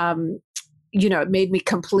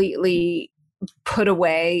 put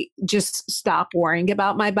away, just stop worrying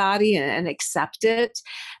about my body and accept it.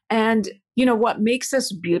 And, what makes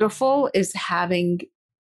us beautiful is having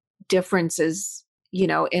differences,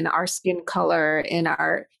 in our skin color, in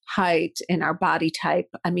our height, in our body type.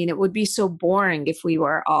 I mean, it would be so boring if we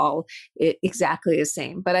were all exactly the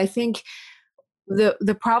same. But I think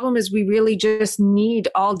the problem is we really just need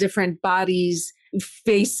all different bodies,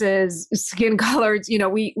 faces, skin colors.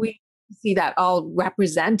 We see that all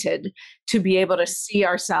represented to be able to see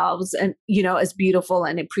ourselves and, as beautiful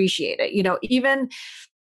and appreciate it.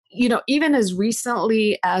 Even as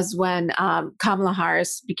recently as when Kamala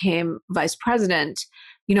Harris became vice president,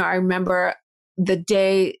 I remember the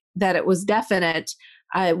day that it was definite,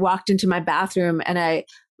 I walked into my bathroom and I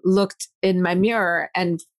looked in my mirror,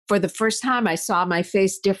 and for the first time, I saw my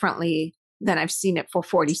face differently than I've seen it for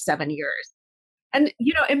 47 years. And,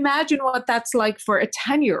 imagine what that's like for a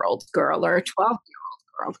 10-year-old girl or a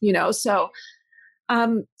 12-year-old girl, So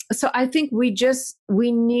I think we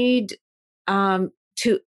need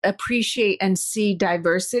to appreciate and see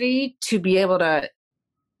diversity to be able to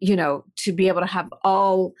have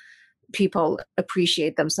all people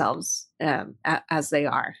appreciate themselves as they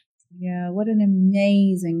are. Yeah, what an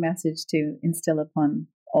amazing message to instill upon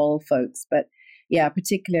all folks. But yeah,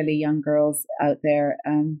 particularly young girls out there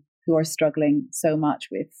who are struggling so much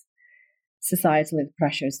with societal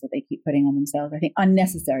pressures that they keep putting on themselves. I think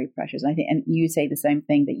unnecessary pressures. I think, and you say the same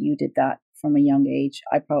thing, that you did that from a young age.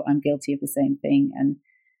 I'm guilty of the same thing. And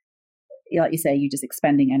like you say, you're just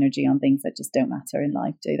expending energy on things that just don't matter in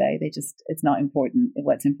life, do they? It's not important.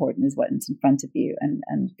 What's important is what's in front of you,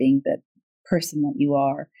 and being the person that you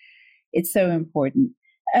are. It's so important.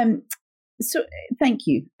 So thank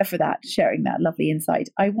you for that, sharing that lovely insight.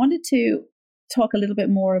 I wanted to talk a little bit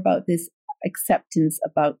more about this acceptance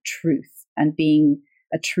about truth and being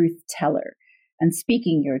a truth teller and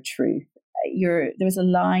speaking your truth. There was a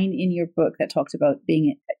line in your book that talked about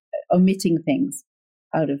omitting things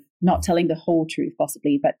out of not telling the whole truth,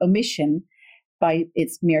 possibly, but omission by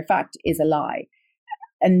its mere fact is a lie.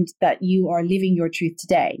 And that you are living your truth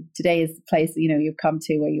today. Today is the place, you've come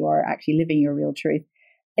to where you are actually living your real truth.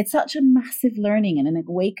 It's such a massive learning and an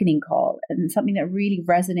awakening call, and something that really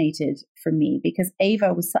resonated for me, because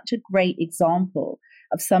Ava was such a great example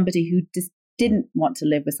of somebody who just didn't want to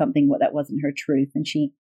live with something that wasn't her truth, and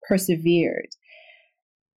she persevered.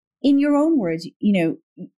 In your own words,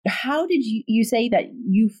 how did you say that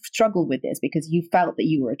you struggled with this because you felt that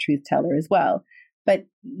you were a truth teller as well? But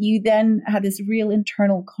you then had this real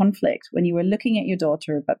internal conflict when you were looking at your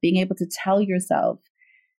daughter, but being able to tell yourself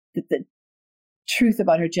that the truth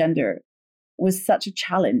about her gender was such a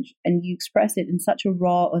challenge. And you express it in such a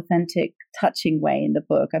raw, authentic, touching way in the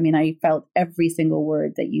book. I mean, I felt every single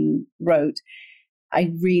word that you wrote.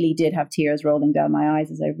 I really did have tears rolling down my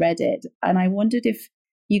eyes as I read it. And I wondered if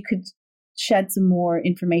you could shed some more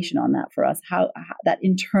information on that for us, how that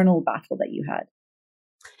internal battle that you had.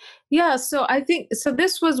 Yeah, so I think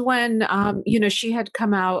this was when she had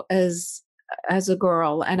come out as a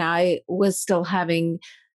girl, and I was still having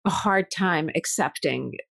a hard time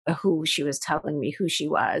accepting who she was telling me who she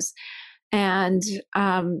was. And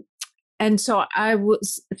so I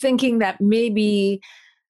was thinking that maybe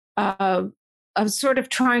I was sort of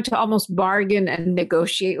trying to almost bargain and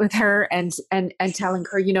negotiate with her, and telling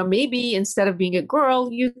her, maybe instead of being a girl,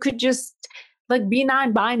 you could just like be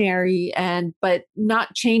non-binary but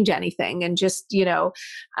not change anything, and just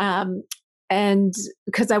and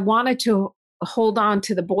because I wanted to hold on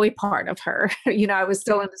to the boy part of her. I was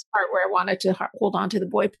still in this part where I wanted to hold on to the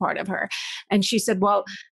boy part of her. And she said, well,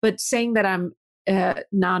 but saying that I'm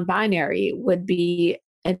non-binary would be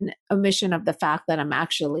an omission of the fact that I'm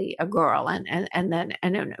actually a girl, and then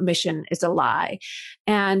an omission is a lie.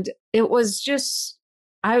 And it was just,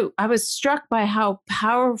 I was struck by how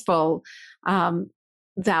powerful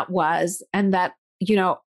that was, and that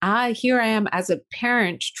here I am as a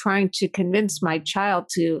parent trying to convince my child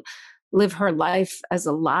to live her life as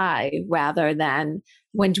a lie, rather than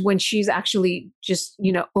when she's actually just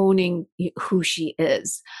owning who she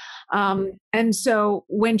is. And so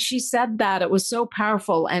when she said that, it was so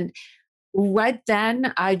powerful. And right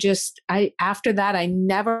then, after that, I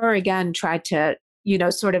never again tried to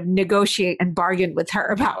sort of negotiate and bargain with her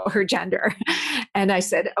about her gender. And I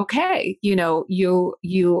said, okay,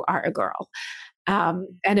 you are a girl.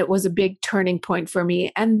 And it was a big turning point for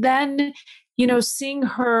me. And then, seeing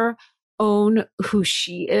her own who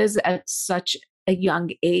she is at such a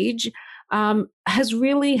young age has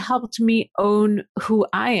really helped me own who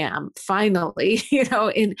I am finally,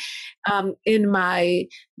 in my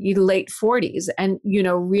late 40s, and,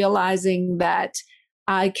 realizing that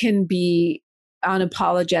I can be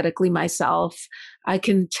unapologetically myself. I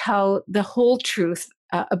can tell the whole truth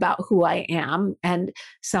about who I am. And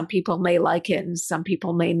some people may like it and some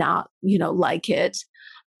people may not, like it.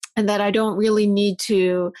 And that I don't really need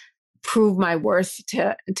to prove my worth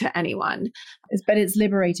to anyone. But it's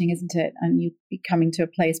liberating, isn't it? And you be coming to a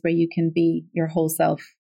place where you can be your whole self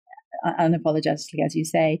unapologetically, as you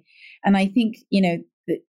say. And I think,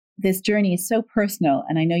 this journey is so personal,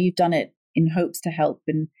 and I know you've done it in hopes to help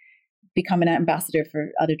and become an ambassador for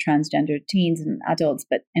other transgender teens and adults,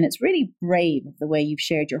 and it's really brave of the way you've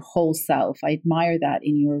shared your whole self. I admire that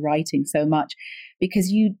in your writing so much,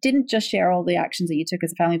 because you didn't just share all the actions that you took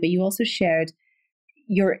as a family, but you also shared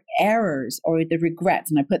your errors or the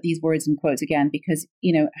regrets. And I put these words in quotes again, because,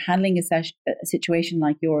 handling a situation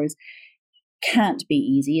like yours can't be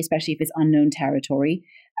easy, especially if it's unknown territory.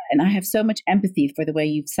 And I have so much empathy for the way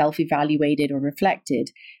you've self-evaluated or reflected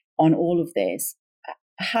on all of this.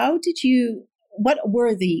 What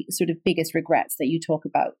were the sort of biggest regrets that you talk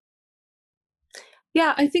about?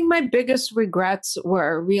 Yeah, I think my biggest regrets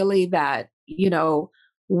were really that,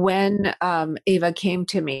 when Ava came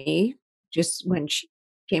to me, just when she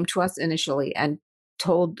came to us initially and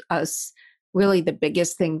told us really the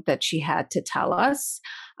biggest thing that she had to tell us,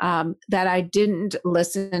 that I didn't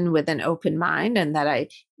listen with an open mind, and that I,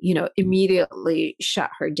 immediately shut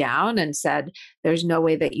her down and said, there's no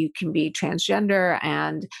way that you can be transgender.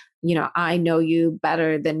 And, I know you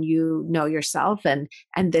better than you know yourself. And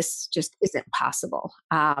this just isn't possible.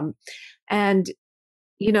 And,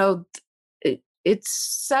 you know,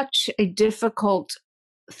 it's such a difficult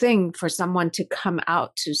thing for someone to come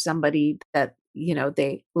out to somebody that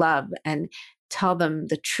they love and tell them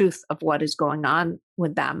the truth of what is going on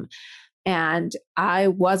with them. And I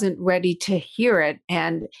wasn't ready to hear it.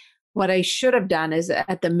 And what I should have done is,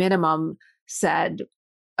 at the minimum, said,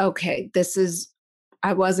 okay,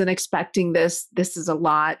 I wasn't expecting this. This is a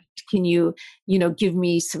lot. Can you, give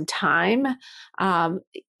me some time?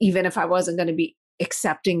 Even if I wasn't going to be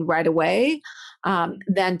accepting right away,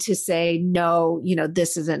 then to say, no,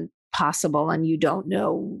 this isn't possible and you don't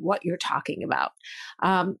know what you're talking about.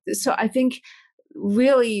 So I think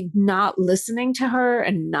really not listening to her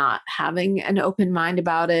and not having an open mind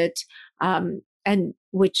about it, and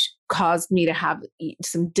which caused me to have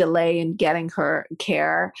some delay in getting her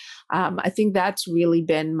care. I think that's really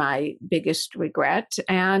been my biggest regret.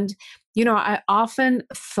 And, I often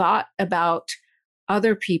thought about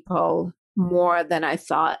other people more than I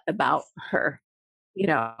thought about her.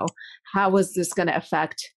 How was this going to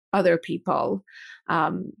affect other people?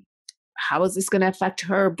 How is this going to affect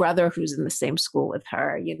her brother who's in the same school with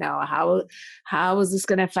her? How is this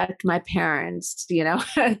going to affect my parents?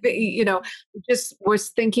 Just was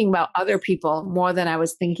thinking about other people more than I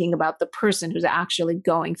was thinking about the person who's actually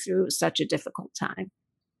going through such a difficult time.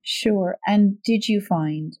 Sure. And did you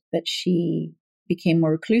find that she became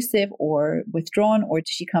more reclusive or withdrawn, or did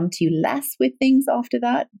she come to you less with things after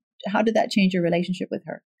that? How did that change your relationship with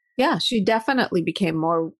her? Yeah, she definitely became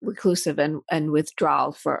more reclusive and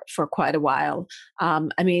withdrawal for quite a while.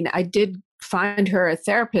 I did find her a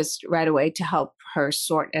therapist right away to help her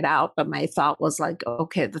sort it out. But my thought was like,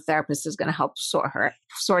 okay, the therapist is going to help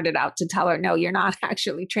sort it out, to tell her, no, you're not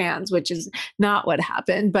actually trans, which is not what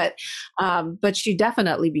happened. But she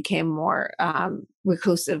definitely became more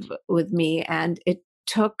reclusive with me. And it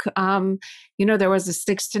took, there was a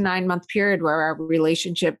 6 to 9 month period where our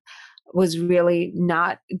relationship was really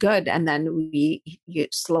not good. And then we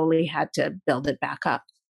slowly had to build it back up.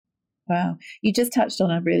 Wow. You just touched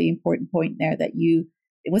on a really important point there, that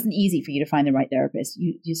it wasn't easy for you to find the right therapist.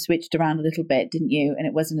 You switched around a little bit, didn't you? And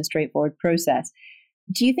it wasn't a straightforward process.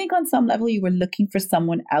 Do you think on some level you were looking for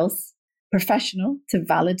someone else, professional, to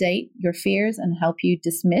validate your fears and help you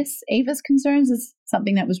dismiss Ava's concerns as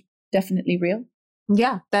something that was definitely real?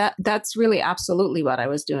 Yeah, that's really absolutely what I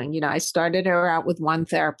was doing. I started her out with one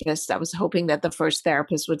therapist. I was hoping that the first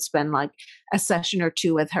therapist would spend like a session or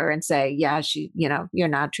two with her and say, yeah, you're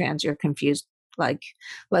not trans, you're confused. Like,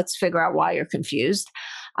 let's figure out why you're confused.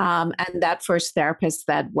 And that first therapist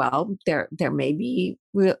said, well, there may be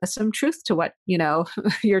some truth to what,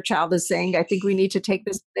 your child is saying. I think we need to take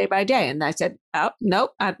this day by day. And I said, oh,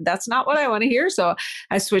 nope, that's not what I want to hear. So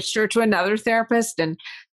I switched her to another therapist, and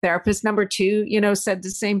therapist number 2, said the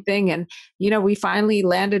same thing. And, we finally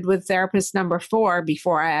landed with therapist number 4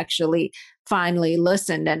 before I actually finally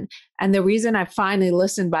listened. And the reason I finally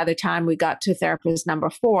listened by the time we got to therapist number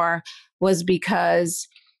 4 was because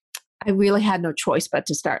I really had no choice but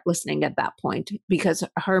to start listening at that point, because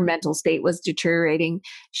her mental state was deteriorating.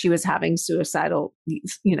 She was having suicidal,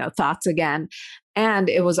 thoughts again. And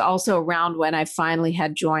it was also around when I finally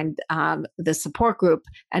had joined the support group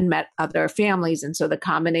and met other families. And so the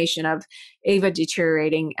combination of Ava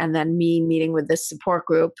deteriorating and then me meeting with this support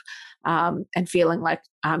group and feeling like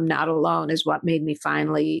I'm not alone is what made me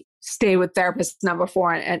finally stay with therapist number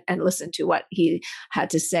 4 and listen to what he had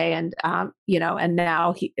to say. And, and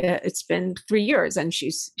now it's been 3 years and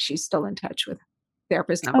she's still in touch with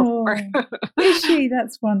therapist number 4. Is she?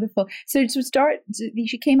 That's wonderful. So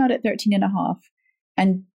she came out at 13 and a half.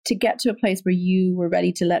 And to get to a place where you were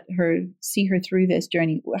ready to let her see her through this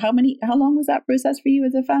journey, how long was that process for you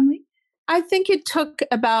as a family? I think it took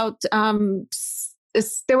about,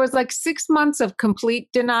 there was like 6 months of complete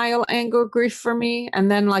denial, anger, grief for me. And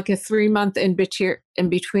then like a 3-month in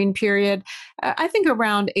between period. I think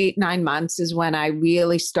around 8-9 months is when I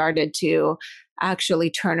really started to actually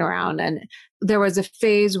turn around. And there was a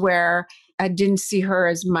phase where I didn't see her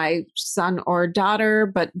as my son or daughter,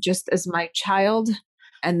 but just as my child.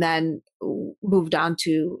 And then moved on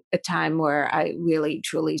to a time where I really,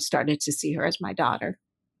 truly started to see her as my daughter.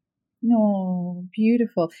 Oh,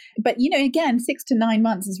 beautiful. But, again, 6 to 9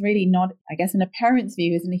 months is really not, I guess, in a parent's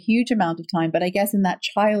view, isn't a huge amount of time. But I guess in that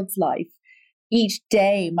child's life, each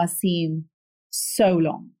day must seem so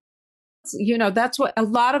long. That's what a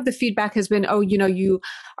lot of the feedback has been. Oh, you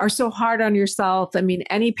are so hard on yourself. I mean,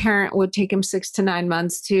 any parent would take them 6 to 9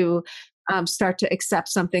 months to start to accept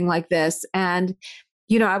something like this. And,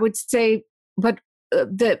 I would say, but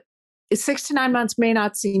the 6 to 9 months may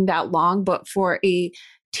not seem that long, but for a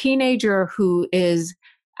teenager who is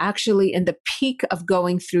actually in the peak of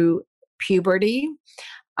going through puberty,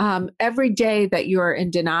 every day that you're in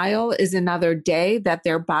denial is another day that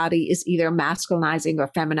their body is either masculinizing or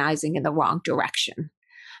feminizing in the wrong direction.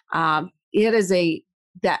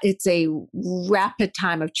 It's a rapid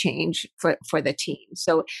time of change for the teen.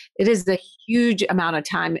 So it is a huge amount of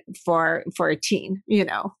time for a teen,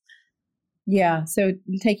 Yeah. So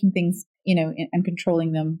taking things, and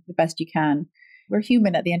controlling them the best you can. We're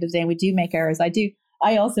human at the end of the day, and we do make errors.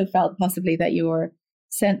 I also felt possibly that your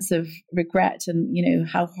sense of regret and,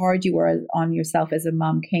 how hard you were on yourself as a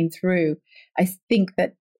mom came through. I think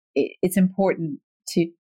that it's important to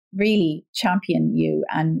really champion you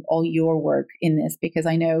and all your work in this, because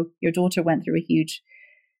I know your daughter went through a huge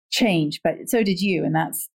change, but so did you. And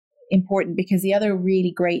that's important, because the other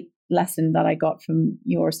really great lesson that I got from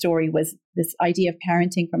your story was this idea of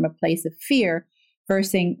parenting from a place of fear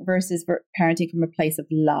versus parenting from a place of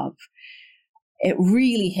love. It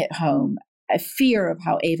really hit home. A fear of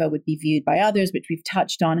how Ava would be viewed by others, which we've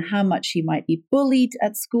touched on, how much she might be bullied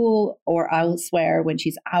at school or elsewhere when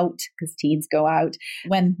she's out, because teens go out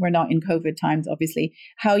when we're not in COVID times, obviously,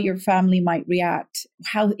 how your family might react,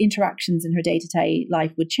 how interactions in her day-to-day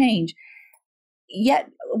life would change. Yet,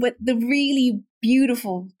 what the really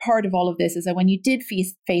beautiful part of all of this is that when you did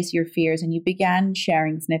face your fears and you began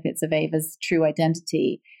sharing snippets of Ava's true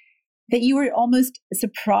identity, that you were almost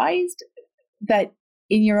surprised that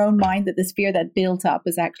in your own mind that this fear that built up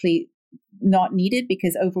was actually not needed,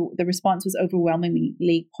 because the response was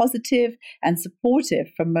overwhelmingly positive and supportive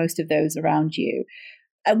from most of those around you.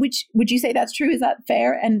 Which would you say that's true? Is that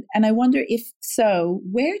fair? And I wonder, if so,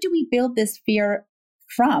 where do we build this fear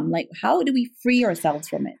from? Like, how do we free ourselves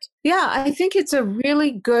from it? Yeah, I think it's a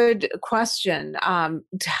really good question,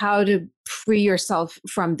 how to free yourself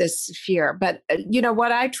from this fear. But,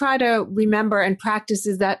 what I try to remember and practice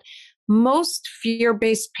is that most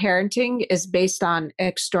fear-based parenting is based on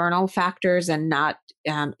external factors and not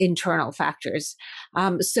internal factors.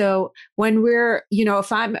 So when we're,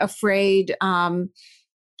 if I'm afraid, of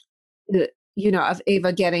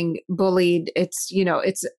Ava getting bullied, it's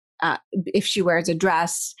if she wears a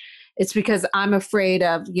dress, it's because I'm afraid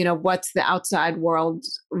of, what's the outside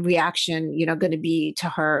world's reaction, going to be to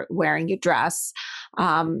her wearing a dress.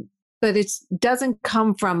 But it doesn't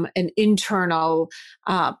come from an internal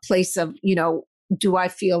place of, do I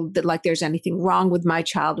feel that like there's anything wrong with my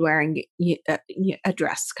child wearing a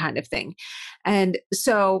dress kind of thing. And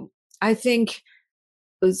so I think,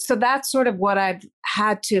 so that's sort of what I've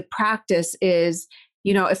had to practice is,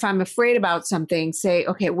 if I'm afraid about something, say,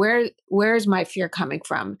 okay, where's my fear coming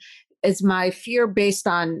from? Is my fear based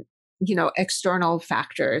on, external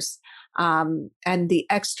factors? And the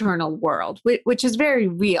external world, which is very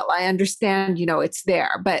real. I understand, it's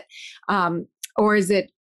there, but, or is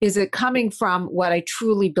it coming from what I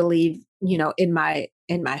truly believe, in my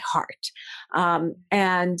heart?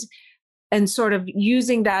 And sort of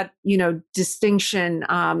using that, distinction,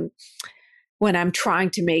 when I'm trying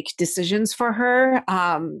to make decisions for her,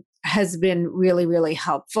 has been really, really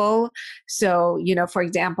helpful. So, for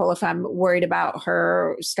example, if I'm worried about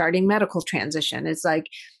her starting medical transition, it's like,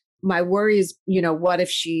 my worry is, what if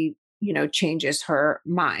she, changes her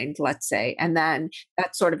mind, let's say, and then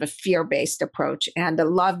that's sort of a fear-based approach. And the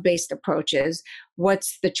love-based approach is,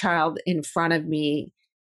 what's the child in front of me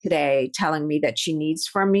today telling me that she needs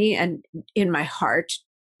from me? And in my heart,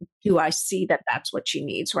 do I see that that's what she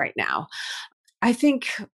needs right now? I think,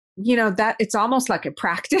 that it's almost like a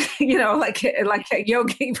practice, like a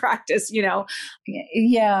yogi practice,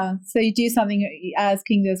 Yeah. So you do something,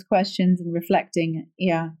 asking those questions and reflecting,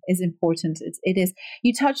 is important. It is.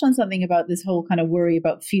 You touched on something about this whole kind of worry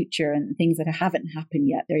about future and things that haven't happened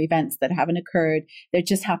yet. They're events that haven't occurred. They're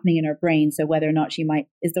just happening in her brain. So whether or not she might,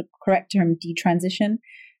 is the correct term detransition?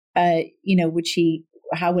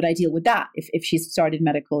 How would I deal with that if she's started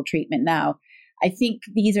medical treatment now? I think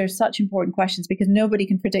these are such important questions because nobody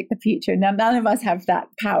can predict the future. None of us have that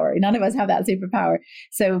power. None of us have that superpower.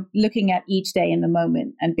 So looking at each day in the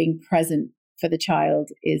moment and being present for the child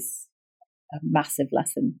is a massive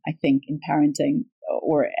lesson, I think, in parenting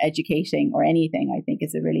or educating or anything, I think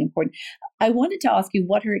is a really important. I wanted to ask you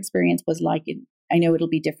what her experience was like. I know it'll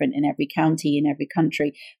be different in every county, in every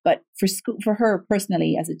country, but for her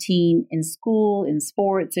personally as a teen, in school, in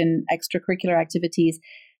sports, in extracurricular activities,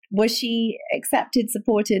 Was she accepted,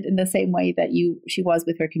 supported in the same way that she was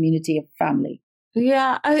with her community of family?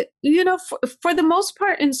 Yeah, for the most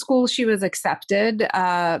part in school, she was accepted.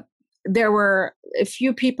 There were a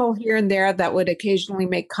few people here and there that would occasionally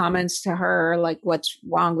make comments to her, like, what's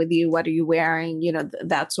wrong with you? What are you wearing?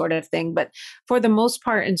 That sort of thing. But for the most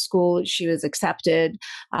part in school, she was accepted.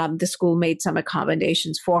 The school made some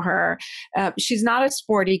accommodations for her. She's not a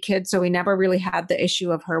sporty kid, so we never really had the issue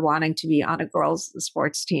of her wanting to be on a girls'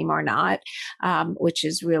 sports team or not, which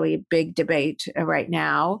is really a big debate right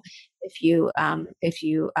now. If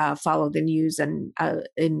you follow the news and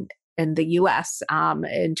in the U.S.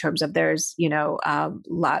 In terms of there's a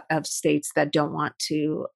lot of states that don't want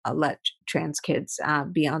to let trans kids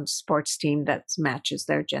be on sports team that matches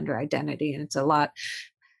their gender identity, and it's a lot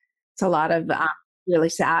of really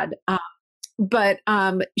sad. But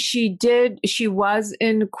she was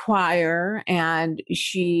in choir, and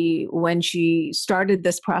when she started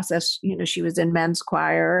this process, she was in men's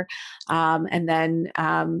choir, and then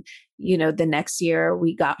the next year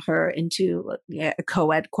we got her into a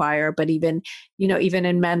co-ed choir. But even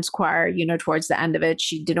in men's choir, towards the end of it,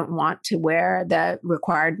 she didn't want to wear the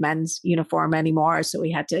required men's uniform anymore, so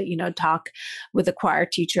we had to talk with the choir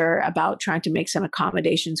teacher about trying to make some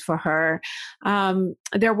accommodations for her.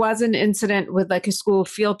 There was an incident with like a school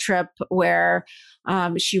field trip where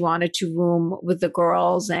she wanted to room with the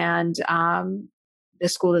girls, and the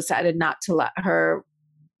school decided not to let her,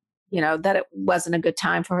 that it wasn't a good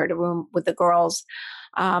time for her to room with the girls.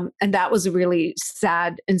 And that was a really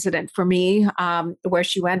sad incident for me, where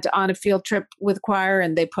she went on a field trip with choir,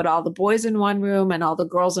 and they put all the boys in one room and all the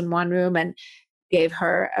girls in one room, and gave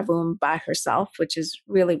her a room by herself, which is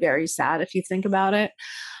really very sad if you think about it.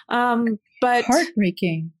 But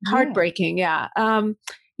heartbreaking. Yeah.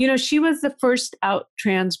 She was the first out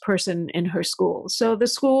trans person in her school. So the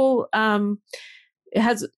school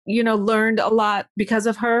has, learned a lot because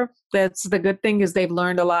of her. That's the good thing, is they've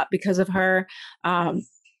learned a lot because of her.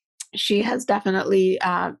 She has definitely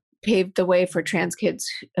paved the way for trans kids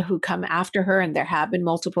who come after her, and there have been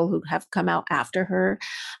multiple who have come out after her.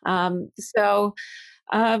 There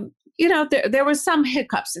was some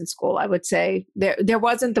hiccups in school, I would say. There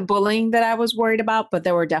wasn't the bullying that I was worried about, but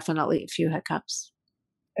there were definitely a few hiccups.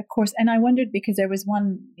 Of course. And I wondered, because there was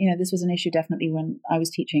one, this was an issue definitely when I was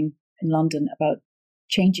teaching in London about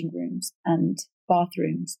changing rooms and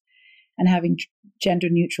bathrooms and having gender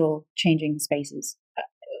neutral changing spaces.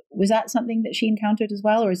 Was that something that she encountered as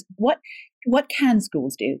well? Or what can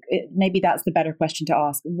schools do? Maybe that's the better question to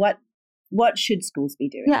ask. What should schools be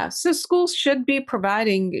doing? Yeah, so schools should be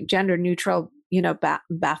providing gender neutral,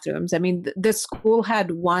 bathrooms. I mean, the school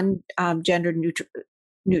had one gender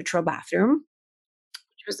neutral bathroom,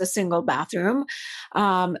 which was a single bathroom.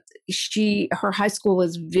 Her high school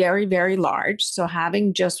is very, very large, so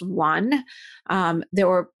having just one, there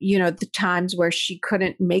were the times where she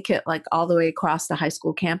couldn't make it like all the way across the high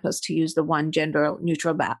school campus to use the one gender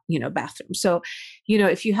neutral bathroom. So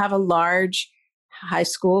if you have a large high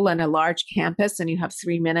school and a large campus and you have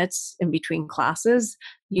 3 minutes in between classes,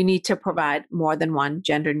 you need to provide more than one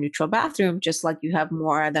gender neutral bathroom, just like you have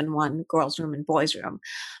more than one girls' room and boys' room.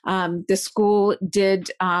 The school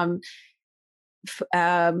did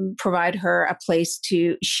provide her a place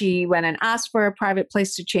she went and asked for a private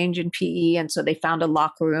place to change in PE. And so they found a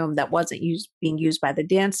locker room that wasn't being used by the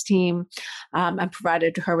dance team, and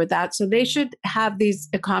provided her with that. So they should have these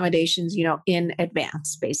accommodations, in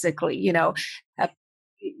advance, basically,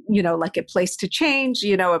 like a place to change,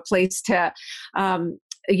 a place to,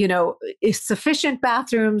 sufficient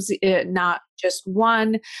bathrooms, not just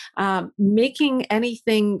one, making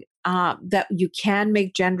anything that you can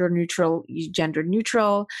make gender neutral.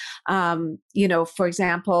 For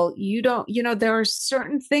example, there are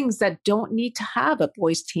certain things that don't need to have a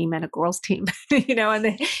boys team and a girls team,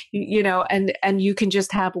 and you can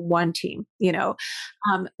just have one team, and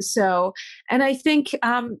I think,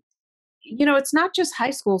 it's not just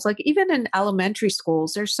high schools, like even in elementary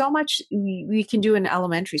schools, there's so much we can do in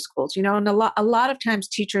elementary schools, and a lot of times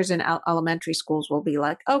teachers in elementary schools will be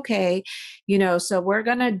like, okay, so we're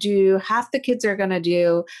going to do, half the kids are going to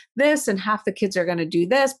do this and half the kids are going to do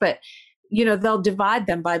this, but, they'll divide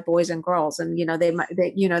them by boys and girls. And,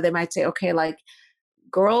 they might say, okay, like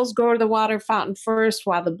girls go to the water fountain first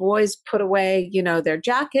while the boys put away, their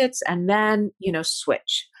jackets, and then,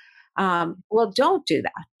 switch. Well, don't do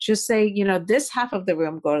that. Just say, this half of the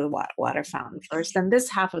room, go to the water fountain first, and this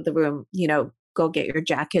half of the room, go get your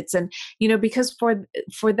jackets. And, because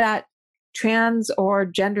for that trans or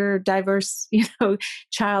gender diverse,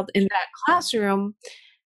 child in that classroom,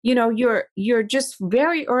 you're just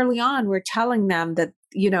very early on, we're telling them that,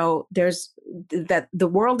 there's that the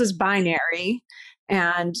world is binary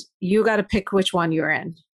and you got to pick which one you're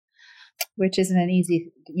in. Which isn't an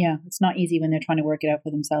easy, it's not easy when they're trying to work it out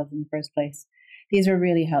for themselves in the first place. These are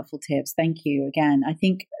really helpful tips. Thank you again. I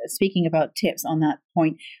think speaking about tips on that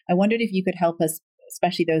point, I wondered if you could help us,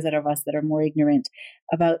 especially those of us that are more ignorant,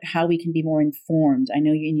 about how we can be more informed. I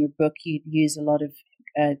know in your book you use a lot of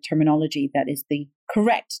terminology that is the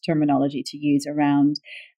correct terminology to use around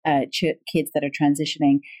kids that are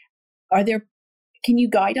transitioning. Can you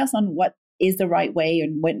guide us on what is the right way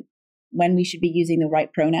and when we should be using the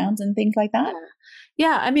right pronouns and things like that?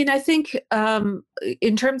 Yeah, I mean, I think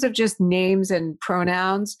in terms of just names and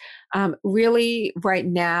pronouns, really right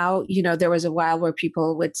now, there was a while where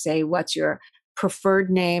people would say, what's your preferred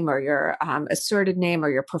name or your asserted name or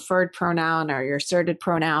your preferred pronoun or your asserted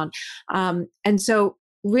pronoun. And so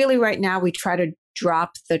really right now we try to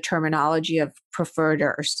drop the terminology of preferred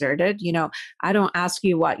or asserted. I don't ask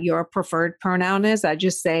you what your preferred pronoun is. I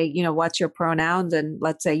just say, what's your pronouns? And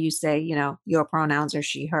let's say you say, your pronouns are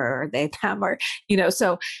she, her, or they, them, or,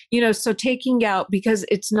 so taking out, because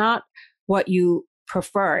it's not what you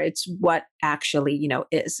prefer, it's what actually,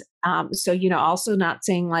 is. So, also not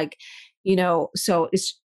saying like,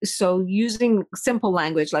 so using simple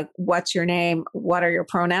language like what's your name, what are your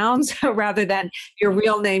pronouns, rather than your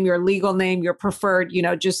real name, your legal name, your preferred,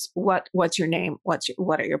 just what's your name, what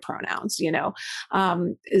are your pronouns,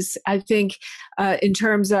 is I think in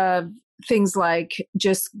terms of things like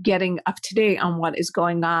just getting up to date on what is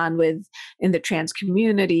going on in the trans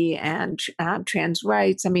community and trans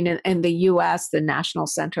rights. I mean, in the US, the National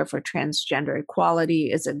Center for Transgender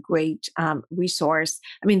Equality is a great resource.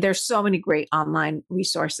 I mean, there's so many great online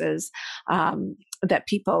resources that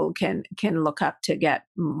people can look up to get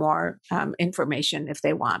more information if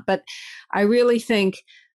they want. But I really think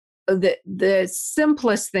the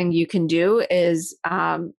simplest thing you can do is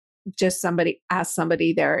just ask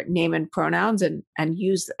somebody their name and pronouns and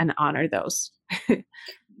use and honor those.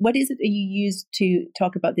 What is it that you use to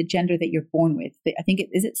talk about the gender that you're born with? I think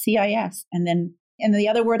is it CIS? And the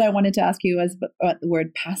other word I wanted to ask you was what the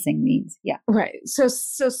word passing means. Yeah. Right. So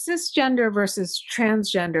cisgender versus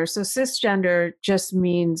transgender. So cisgender just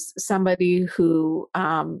means somebody who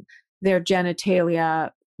their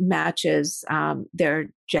genitalia matches their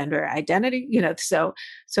gender identity. So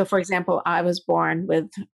for example, I was born with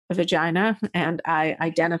a vagina and I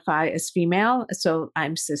identify as female, so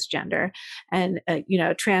I'm cisgender. And a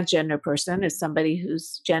transgender person is somebody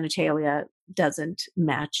whose genitalia doesn't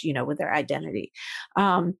match, with their identity.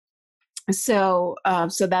 So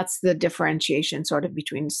that's the differentiation sort of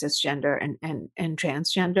between cisgender and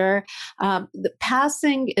transgender. The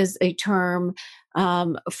passing is a term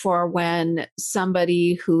for when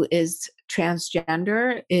somebody who is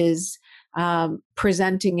transgender is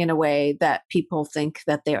presenting in a way that people think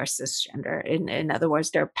that they are cisgender. In other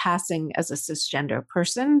words, they're passing as a cisgender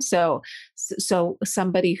person. So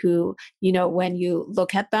somebody who, when you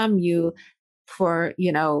look at them, you're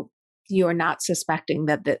not suspecting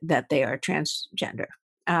that they are transgender.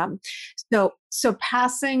 So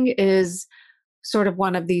passing is sort of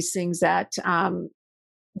one of these things that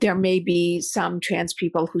there may be some trans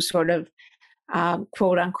people who sort of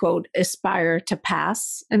quote unquote aspire to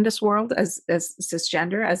pass in this world as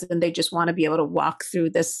cisgender, as in they just want to be able to walk through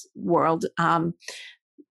this world and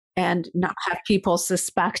not have people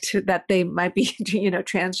suspect that they might be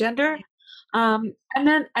transgender. And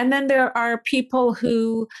then there are people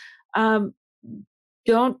who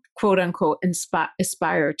don't quote unquote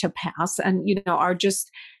aspire to pass and are just,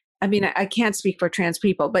 I mean, I can't speak for trans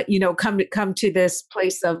people, but come to this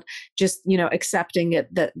place of just accepting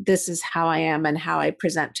it, that this is how I am and how I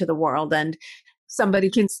present to the world, and somebody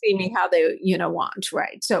can see me how they want,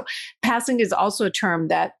 right? So passing is also a term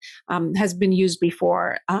that has been used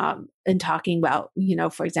before in talking about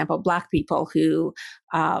for example, Black people who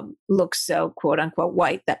look so quote unquote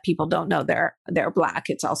white that people don't know they're Black.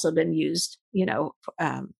 It's also been used in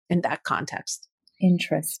that context.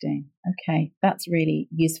 Interesting. Okay. That's really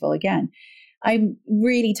useful. Again, I'm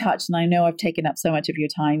really touched, and I know I've taken up so much of your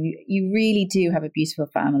time. You really do have a beautiful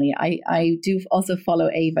family. I do also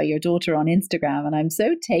follow Ava, your daughter, on Instagram, and I'm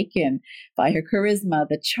so taken by her charisma,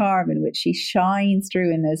 the charm in which she shines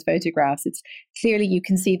through in those photographs. It's clearly you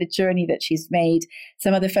can see the journey that she's made.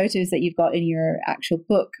 Some of the photos that you've got in your actual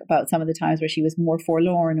book about some of the times where she was more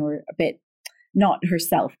forlorn or a bit not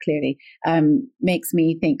herself, clearly, makes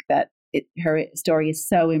me think that her story is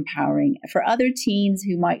so empowering for other teens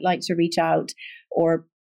who might like to reach out, or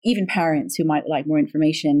even parents who might like more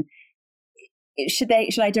information. Should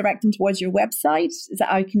I direct them towards your website?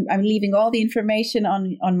 I'm leaving all the information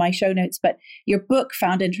on my show notes, but your book,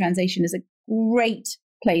 Found in Translation, is a great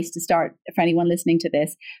place to start for anyone listening to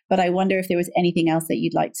this. But I wonder if there was anything else that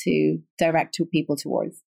you'd like to direct to people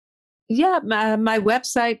towards. Yeah, my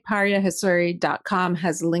website, pariahassouri.com,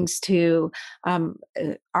 has links to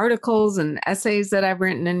articles and essays that I've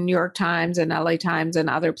written in New York Times and LA Times and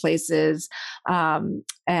other places. And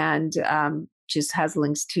just has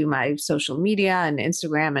links to my social media and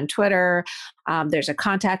Instagram and Twitter. There's a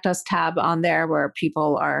contact us tab on there where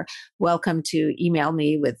people are welcome to email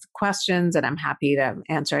me with questions, and I'm happy to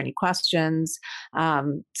answer any questions.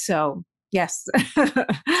 So yes.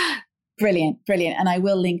 Brilliant. And I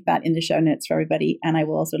will link that in the show notes for everybody. And I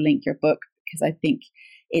will also link your book because I think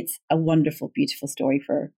it's a wonderful, beautiful story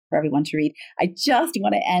for everyone to read. I just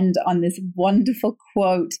want to end on this wonderful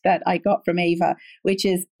quote that I got from Ava, which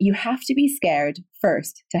is, you have to be scared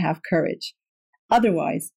first to have courage.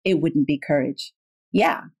 Otherwise, it wouldn't be courage.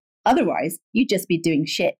 Yeah. Otherwise, you'd just be doing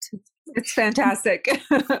shit. It's fantastic.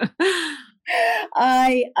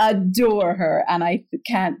 I adore her, and I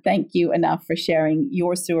can't thank you enough for sharing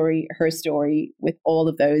your story, her story, with all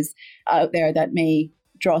of those out there that may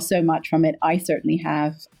draw so much from it. I certainly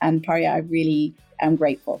have. And Paria, I really am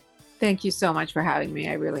grateful. Thank you so much for having me.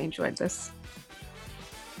 I really enjoyed this.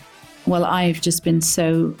 Well, I've just been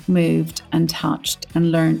so moved and touched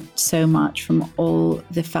and learned so much from all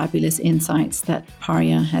the fabulous insights that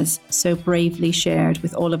Paria has so bravely shared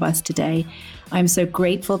with all of us today. I'm so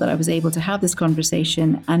grateful that I was able to have this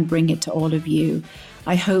conversation and bring it to all of you.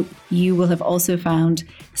 I hope you will have also found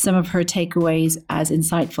some of her takeaways as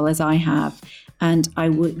insightful as I have. And I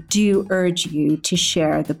do urge you to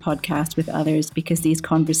share the podcast with others, because these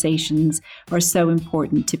conversations are so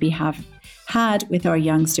important to be had with our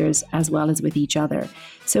youngsters as well as with each other.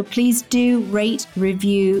 So please do rate,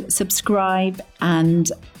 review, subscribe,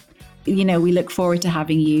 and we look forward to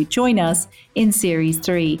having you join us in Series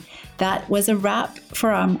 3. That was a wrap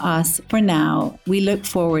from us for now. We look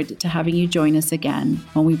forward to having you join us again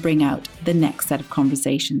when we bring out the next set of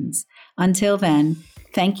conversations. Until then,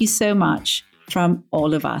 thank you so much from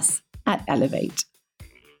all of us at Elevate.